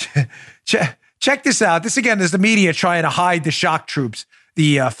 Check this out. This, again, is the media trying to hide the shock troops,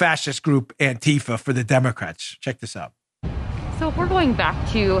 the fascist group Antifa for the Democrats. Check this out. So if we're going back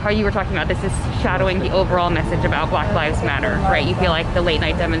to how you were talking about this is shadowing the overall message about Black Lives Matter, right? You feel like the late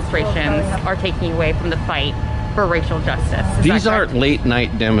night demonstrations are taking away from the fight for racial justice. These aren't late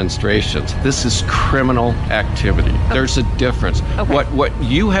night demonstrations. This is criminal activity. Okay. There's a difference. Okay. What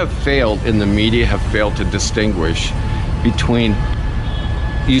you have failed in the media have failed to distinguish between,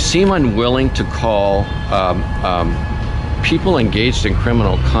 you seem unwilling to call people engaged in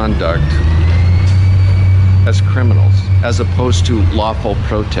criminal conduct as criminals. as opposed to lawful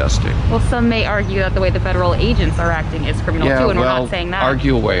protesting. Well, some may argue that the way the federal agents are acting is criminal too, and we're not saying that.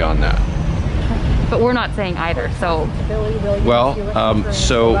 Argue away on that. But we're not saying either. So,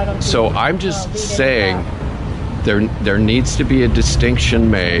 so I'm just saying there needs to be a distinction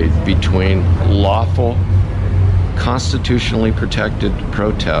made between lawful, constitutionally protected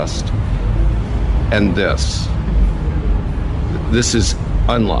protest and this. This is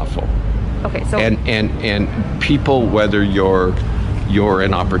unlawful. Okay, so and people, whether you're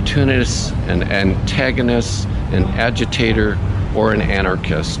an opportunist, an antagonist, an agitator, or an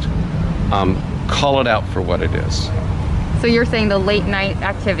anarchist, call it out for what it is. So you're saying the late night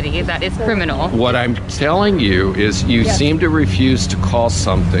activity, that is criminal. What I'm telling you is you seem to refuse to call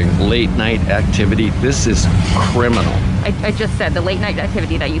something late night activity. This is criminal. I just said the late night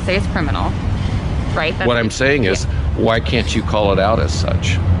activity that you say is criminal, right? That's what I'm saying is, why can't you call it out as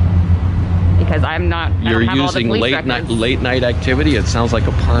such? Because I'm not. You're using late night activity. It sounds like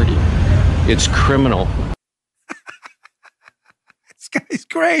a party. It's criminal. This guy's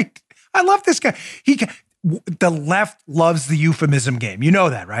great. I love this guy. The left loves the euphemism game. You know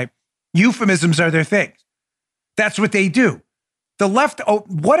that, right? Euphemisms are their thing. That's what they do. The left,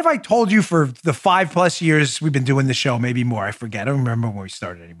 what have I told you for the 5+ years we've been doing the show? Maybe more. I forget. I don't remember when we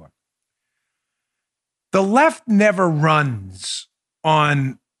started anymore. The left never runs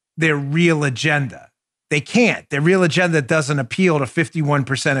on their real agenda. They can't. Their real agenda doesn't appeal to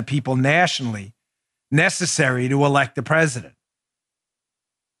 51% of people nationally necessary to elect the president.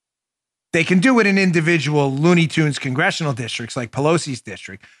 They can do it in individual Looney Tunes congressional districts like Pelosi's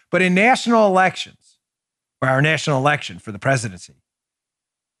district, but in national elections, or our national election for the presidency,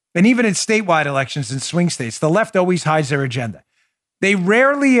 and even in statewide elections in swing states, the left always hides their agenda. They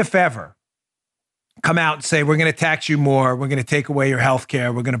rarely, if ever, come out and say, we're going to tax you more, we're going to take away your health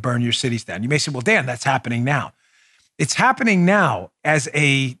care, we're going to burn your cities down. You may say, well, Dan, that's happening now. It's happening now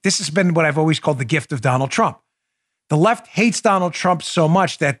this has been what I've always called the gift of Donald Trump. The left hates Donald Trump so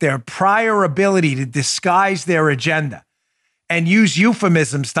much that their prior ability to disguise their agenda and use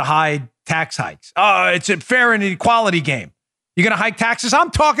euphemisms to hide tax hikes. Oh, it's a fair and equality game. You're going to hike taxes?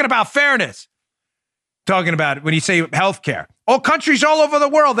 I'm talking about fairness. Talking about when you say healthcare. All countries all over the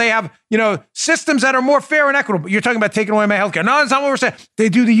world, they have, systems that are more fair and equitable. You're talking about taking away my healthcare. No, that's not what we're saying. They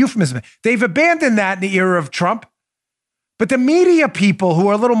do the euphemism. They've abandoned that in the era of Trump. But the media people who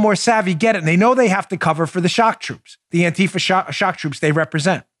are a little more savvy get it, and they know they have to cover for the shock troops, the Antifa shock troops they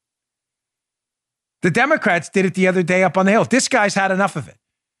represent. The Democrats did it the other day up on the Hill. This guy's had enough of it.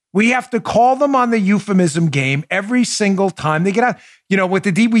 We have to call them on the euphemism game every single time they get out.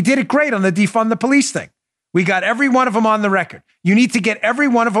 We did it great on the defund the police thing. We got every one of them on the record. You need to get every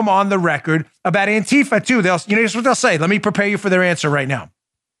one of them on the record about Antifa too. Here's what they'll say. Let me prepare you for their answer right now.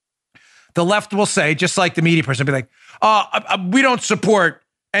 The left will say, just like the media person, be like, we don't support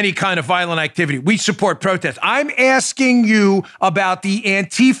any kind of violent activity. We support protests. I'm asking you about the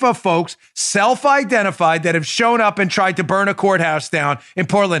Antifa folks, self-identified, that have shown up and tried to burn a courthouse down in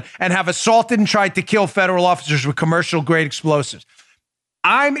Portland and have assaulted and tried to kill federal officers with commercial-grade explosives.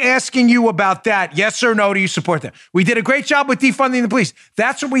 I'm asking you about that. Yes or no, do you support that? We did a great job with defunding the police.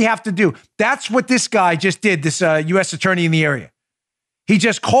 That's what we have to do. That's what this guy just did, this U.S. attorney in the area. He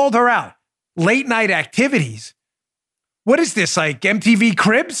just called her out. Late night activities. What is this, like MTV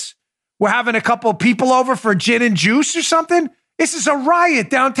Cribs? We're having a couple of people over for gin and juice or something? This is a riot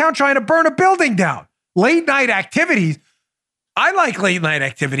downtown trying to burn a building down. Late night activities. I like late night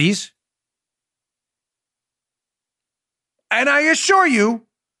activities. And I assure you,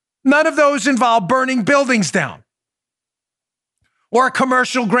 none of those involve burning buildings down or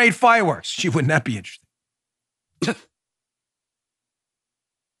commercial grade fireworks. Gee, wouldn't that be interesting?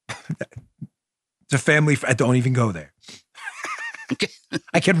 It's a family. Don't even go there.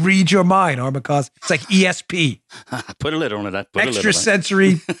 I can read your mind, Armacost. It's like ESP. Put a lid on it. Extra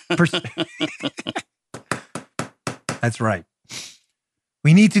sensory. That's right.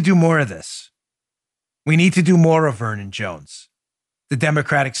 We need to do more of this. We need to do more of Vernon Jones, the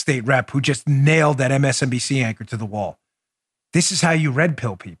Democratic state rep who just nailed that MSNBC anchor to the wall. This is how you red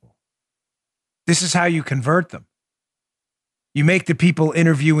pill people. This is how you convert them. You make the people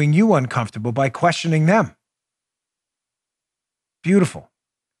interviewing you uncomfortable by questioning them. Beautiful.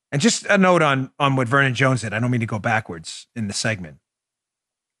 And just a note on what Vernon Jones did. I don't mean to go backwards in the segment.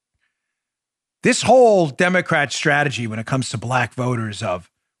 This whole Democrat strategy when it comes to black voters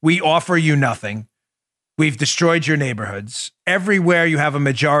of, we offer you nothing. We've destroyed your neighborhoods. Everywhere you have a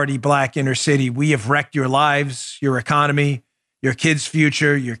majority black inner city, we have wrecked your lives, your economy, your kids'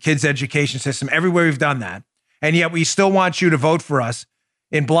 future, your kids' education system. Everywhere we've done that. And yet we still want you to vote for us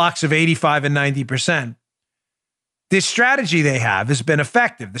in blocks of 85 and 90%. this strategy they have has been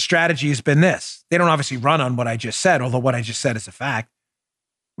effective. The strategy has been this. They don't obviously run on what I just said, although what I just said is a fact.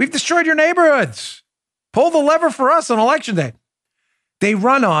 We've destroyed your neighborhoods. Pull the lever for us on election day. They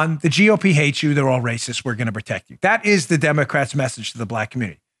run on the GOP hates you. They're all racist. We're going to protect you. That is the Democrats' message to the black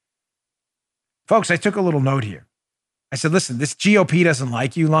community. Folks, I took a little note here. I said, listen, this GOP doesn't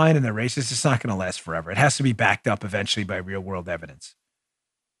like you line and they're racist. It's not going to last forever. It has to be backed up eventually by real world evidence.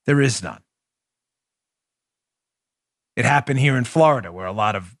 There is none. It happened here in Florida, where a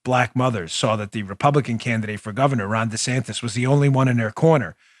lot of black mothers saw that the Republican candidate for governor, Ron DeSantis, was the only one in their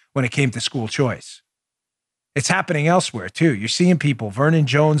corner when it came to school choice. It's happening elsewhere, too. You're seeing people, Vernon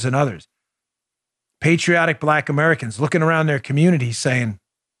Jones and others, patriotic black Americans looking around their communities saying,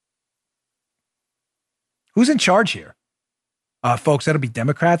 who's in charge here? Folks, that'll be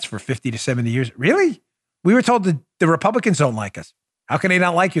Democrats for 50 to 70 years. Really? We were told that the Republicans don't like us. How can they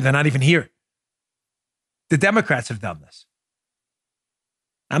not like you? They're not even here. The Democrats have done this.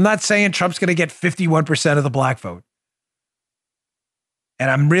 I'm not saying Trump's going to get 51% of the black vote.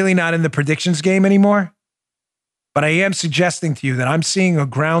 And I'm really not in the predictions game anymore. But I am suggesting to you that I'm seeing a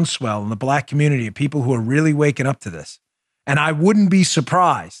groundswell in the black community of people who are really waking up to this. And I wouldn't be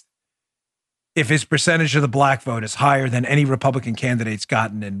surprised if his percentage of the black vote is higher than any Republican candidate's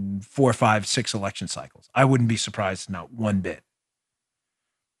gotten in 4, 5, 6 election cycles. I wouldn't be surprised, not one bit.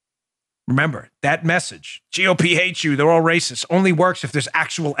 Remember, that message, GOP hates you, they're all racist, only works if there's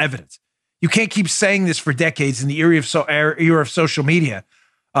actual evidence. You can't keep saying this for decades in the era of social media,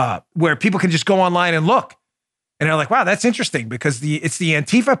 where people can just go online and look. And they're like, wow, that's interesting, because it's the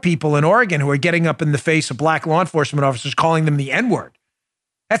Antifa people in Oregon who are getting up in the face of black law enforcement officers, calling them the N-word.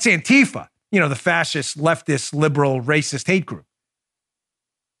 That's Antifa, the fascist, leftist, liberal, racist hate group.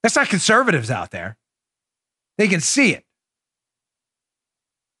 That's not conservatives out there. They can see it.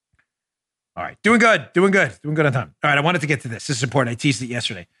 All right, doing good on time. All right, I wanted to get to this. This is important. I teased it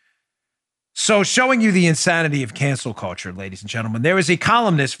yesterday. So showing you the insanity of cancel culture, ladies and gentlemen, there is a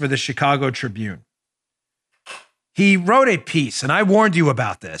columnist for the Chicago Tribune. He wrote a piece, and I warned you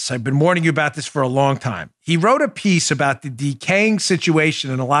about this. I've been warning you about this for a long time. He wrote a piece about the decaying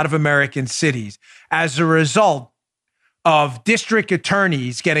situation in a lot of American cities as a result of district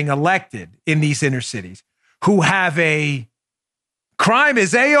attorneys getting elected in these inner cities who have a crime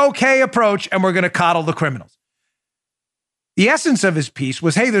is A-OK approach, and we're going to coddle the criminals. The essence of his piece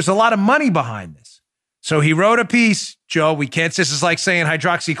was, hey, there's a lot of money behind this. So he wrote a piece, Joe, this is like saying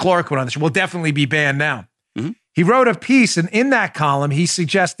hydroxychloroquine on this. We'll definitely be banned now. Mm-hmm. He wrote a piece, and in that column, he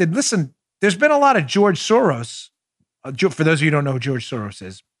suggested, listen, there's been a lot of George Soros. For those of you who don't know who George Soros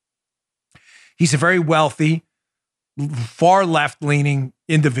is, he's a very wealthy, far left-leaning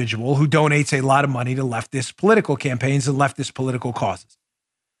individual who donates a lot of money to leftist political campaigns and leftist political causes.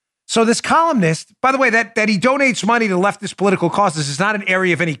 So this columnist, by the way, that he donates money to leftist political causes is not an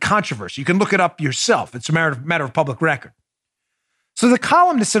area of any controversy. You can look it up yourself. It's a matter of public record. So the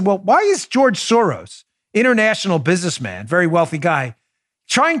columnist said, well, why is George Soros, international businessman, very wealthy guy,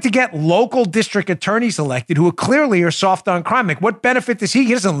 trying to get local district attorneys elected who clearly are soft on crime? Like, what benefit does he?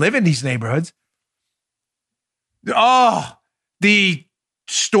 He doesn't live in these neighborhoods. Oh, the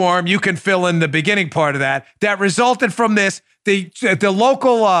storm, you can fill in the beginning part of that resulted from this. The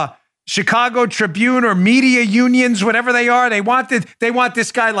local Chicago Tribune or media unions, whatever they are, they want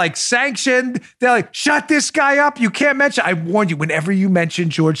this guy like sanctioned. They're like, shut this guy up. You can't mention. I warned you, whenever you mention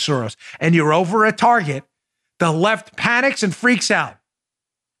George Soros and you're over a target, the left panics and freaks out.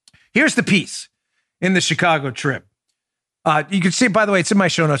 Here's the piece in the Chicago Trib. You can see it, by the way, it's in my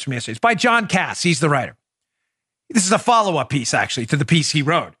show notes from yesterday. It's by John Cass. He's the writer. This is a follow-up piece, actually, to the piece he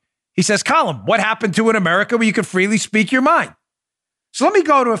wrote. He says, column, what happened to an America where you could freely speak your mind? So let me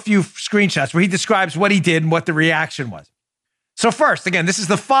go to a few screenshots where he describes what he did and what the reaction was. So first, again, this is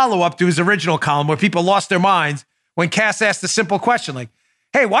the follow-up to his original column where people lost their minds when Cass asked a simple question like,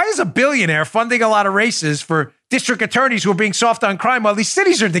 hey, why is a billionaire funding a lot of races for district attorneys who are being soft on crime while these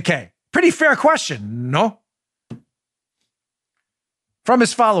cities are decaying? Pretty fair question, no? From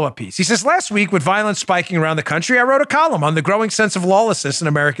his follow-up piece, he says, last week, with violence spiking around the country, I wrote a column on the growing sense of lawlessness in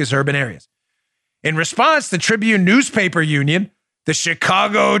America's urban areas. In response, the Tribune newspaper union, the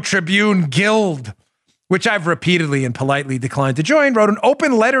Chicago Tribune Guild, which I've repeatedly and politely declined to join, wrote an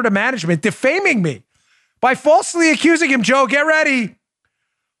open letter to management defaming me by falsely accusing him, Joe, get ready,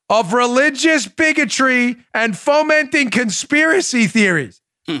 of religious bigotry and fomenting conspiracy theories.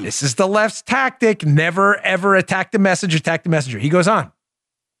 This is the left's tactic. Never, ever attack the message, attack the messenger. He goes on.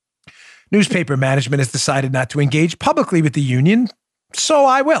 Newspaper management has decided not to engage publicly with the union, so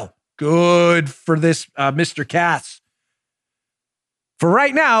I will. Good for this, Mr. Cass. For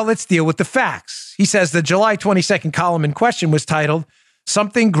right now, let's deal with the facts. He says the July 22nd column in question was titled,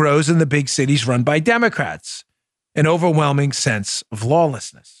 "Something Grows in the Big Cities Run by Democrats, an Overwhelming Sense of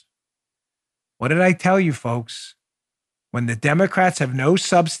Lawlessness." What did I tell you, folks? When the Democrats have no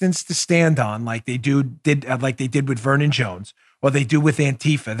substance to stand on, like they did with Vernon Jones, or they do with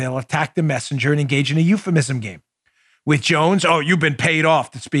Antifa, they'll attack the messenger and engage in a euphemism game. With Jones, oh, you've been paid off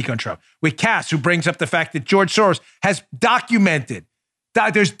to speak on Trump. With Cass, who brings up the fact that George Soros has documented,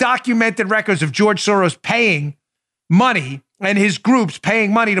 there's documented records of George Soros paying money and his groups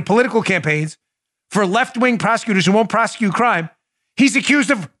paying money to political campaigns for left-wing prosecutors who won't prosecute crime. He's accused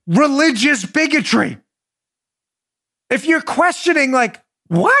of religious bigotry. If you're questioning, like,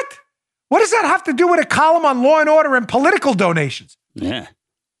 what? What does that have to do with a column on law and order and political donations? Yeah.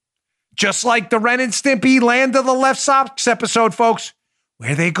 Just like the Ren and Stimpy Land of the Left Socks episode, folks.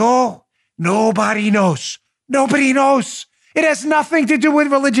 Where they go, nobody knows. Nobody knows. It has nothing to do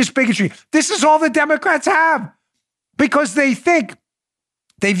with religious bigotry. This is all the Democrats have because they think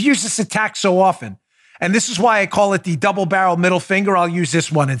they've used this attack so often. And this is why I call it the double-barrel middle finger. I'll use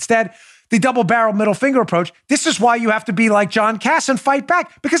this one instead. The double-barrel middle finger approach. This is why you have to be like John Cass and fight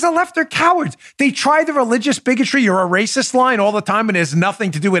back, because the left are cowards. They try the religious bigotry, you're a racist line all the time, and it has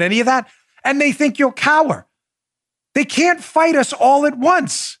nothing to do with any of that, and they think you'll cower. They can't fight us all at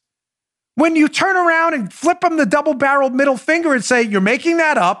once. When you turn around and flip them the double-barreled middle finger and say, you're making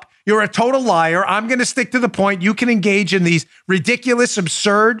that up, you're a total liar, I'm going to stick to the point, you can engage in these ridiculous,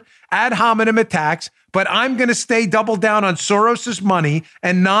 absurd, ad hominem attacks, but I'm going to stay double down on Soros's money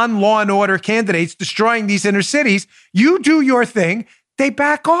and non-law and order candidates destroying these inner cities. You do your thing. They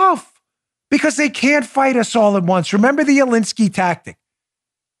back off because they can't fight us all at once. Remember the Alinsky tactic.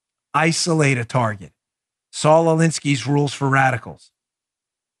 Isolate a target. Saul Alinsky's rules for radicals.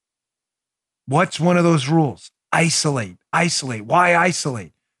 What's one of those rules? Isolate. Isolate. Why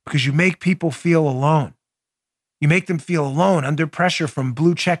isolate? Because you make people feel alone. You make them feel alone under pressure from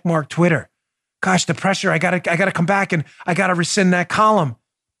blue checkmark Twitter. Gosh, the pressure, I gotta come back and I gotta rescind that column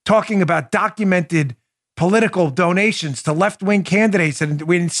talking about documented political donations to left-wing candidates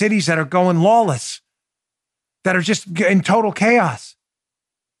in cities that are going lawless, that are just in total chaos.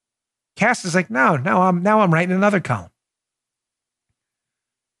 Cass is like, no, I'm writing another column.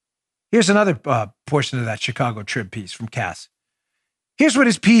 Here's another portion of that Chicago Trib piece from Cass. Here's what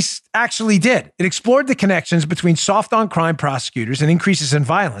his piece actually did. It explored the connections between soft-on-crime prosecutors and increases in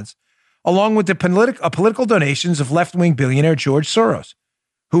violence, along with the political donations of left-wing billionaire George Soros,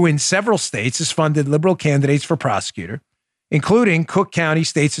 who in several states has funded liberal candidates for prosecutor, including Cook County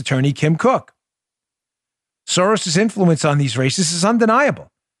State's Attorney Kim Cook. Soros' influence on these races is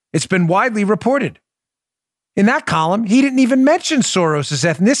undeniable. It's been widely reported. In that column, he didn't even mention Soros'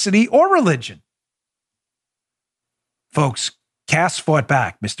 ethnicity or religion. Folks, Cass fought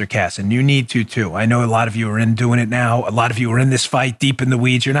back, Mr. Cass, and you need to too. I know a lot of you are doing it now. A lot of you are in this fight deep in the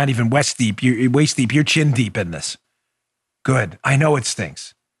weeds. You're not even waist deep. You're chin deep in this. Good. I know it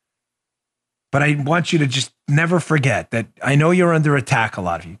stinks. But I want you to just never forget that I know you're under attack, a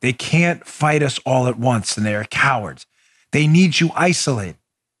lot of you. They can't fight us all at once, and they're cowards. They need you isolated.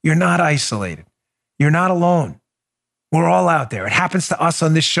 You're not isolated. You're not alone. We're all out there. It happens to us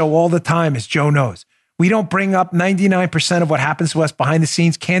on this show all the time, as Joe knows. We don't bring up 99% of what happens to us behind the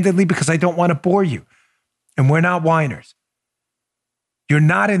scenes candidly because I don't want to bore you. And we're not whiners. You're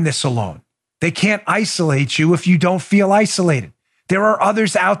not in this alone. They can't isolate you if you don't feel isolated. There are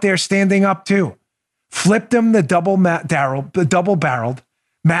others out there standing up too. Flip them the double-barreled,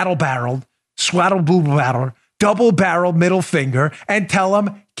 swaddle-boo-battle, double-barreled middle finger and tell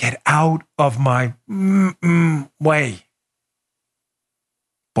them, get out of my way.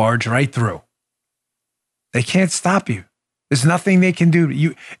 Barge right through. They can't stop you. There's nothing they can do.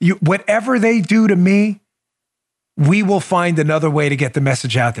 You, whatever they do to me, we will find another way to get the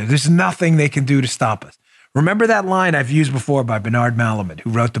message out there. There's nothing they can do to stop us. Remember that line I've used before by Bernard Malamud,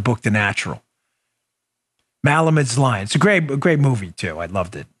 who wrote the book The Natural. Malamud's line. It's a great movie too. I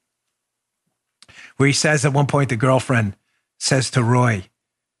loved it. Where he says at one point, the girlfriend says to Roy,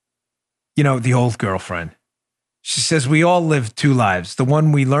 you know, the old girlfriend, she says, we all live two lives, the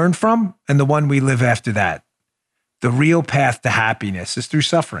one we learn from and the one we live after that. The real path to happiness is through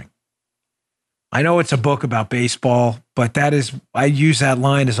suffering. I know it's a book about baseball, but I use that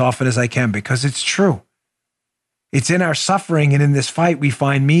line as often as I can because it's true. It's in our suffering and in this fight we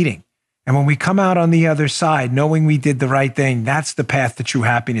find meaning. And when we come out on the other side, knowing we did the right thing, that's the path to true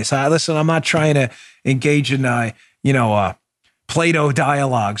happiness. Listen, I'm not trying to engage in, Plato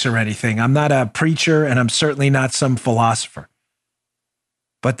dialogues or anything. I'm not a preacher and I'm certainly not some philosopher.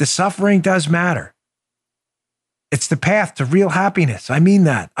 But the suffering does matter. It's the path to real happiness. I mean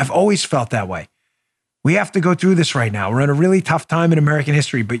that. I've always felt that way. We have to go through this right now. We're in a really tough time in American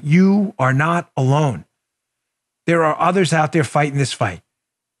history, but you are not alone. There are others out there fighting this fight.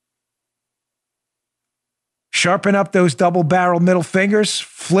 Sharpen up those double-barreled middle fingers,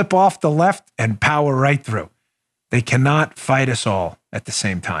 flip off the left, and power right through. They cannot fight us all at the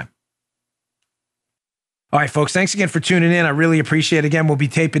same time. All right, folks, thanks again for tuning in. I really appreciate it. Again, we'll be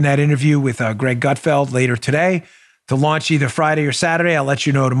taping that interview with Greg Gutfeld later today to launch either Friday or Saturday. I'll let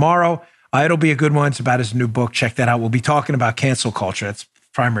you know tomorrow. It'll be a good one. It's about his new book. Check that out. We'll be talking about cancel culture. That's the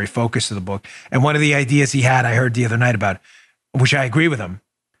primary focus of the book. And one of the ideas he had, I heard the other night about, which I agree with him,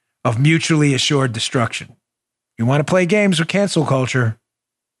 of mutually assured destruction. You want to play games with cancel culture,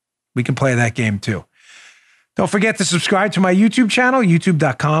 we can play that game too. Don't forget to subscribe to my YouTube channel,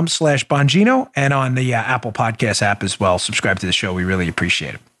 youtube.com/Bongino, and on the Apple Podcast app as well. Subscribe to the show. We really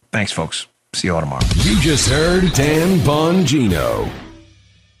appreciate it. Thanks, folks. See you all tomorrow. You just heard Dan Bongino.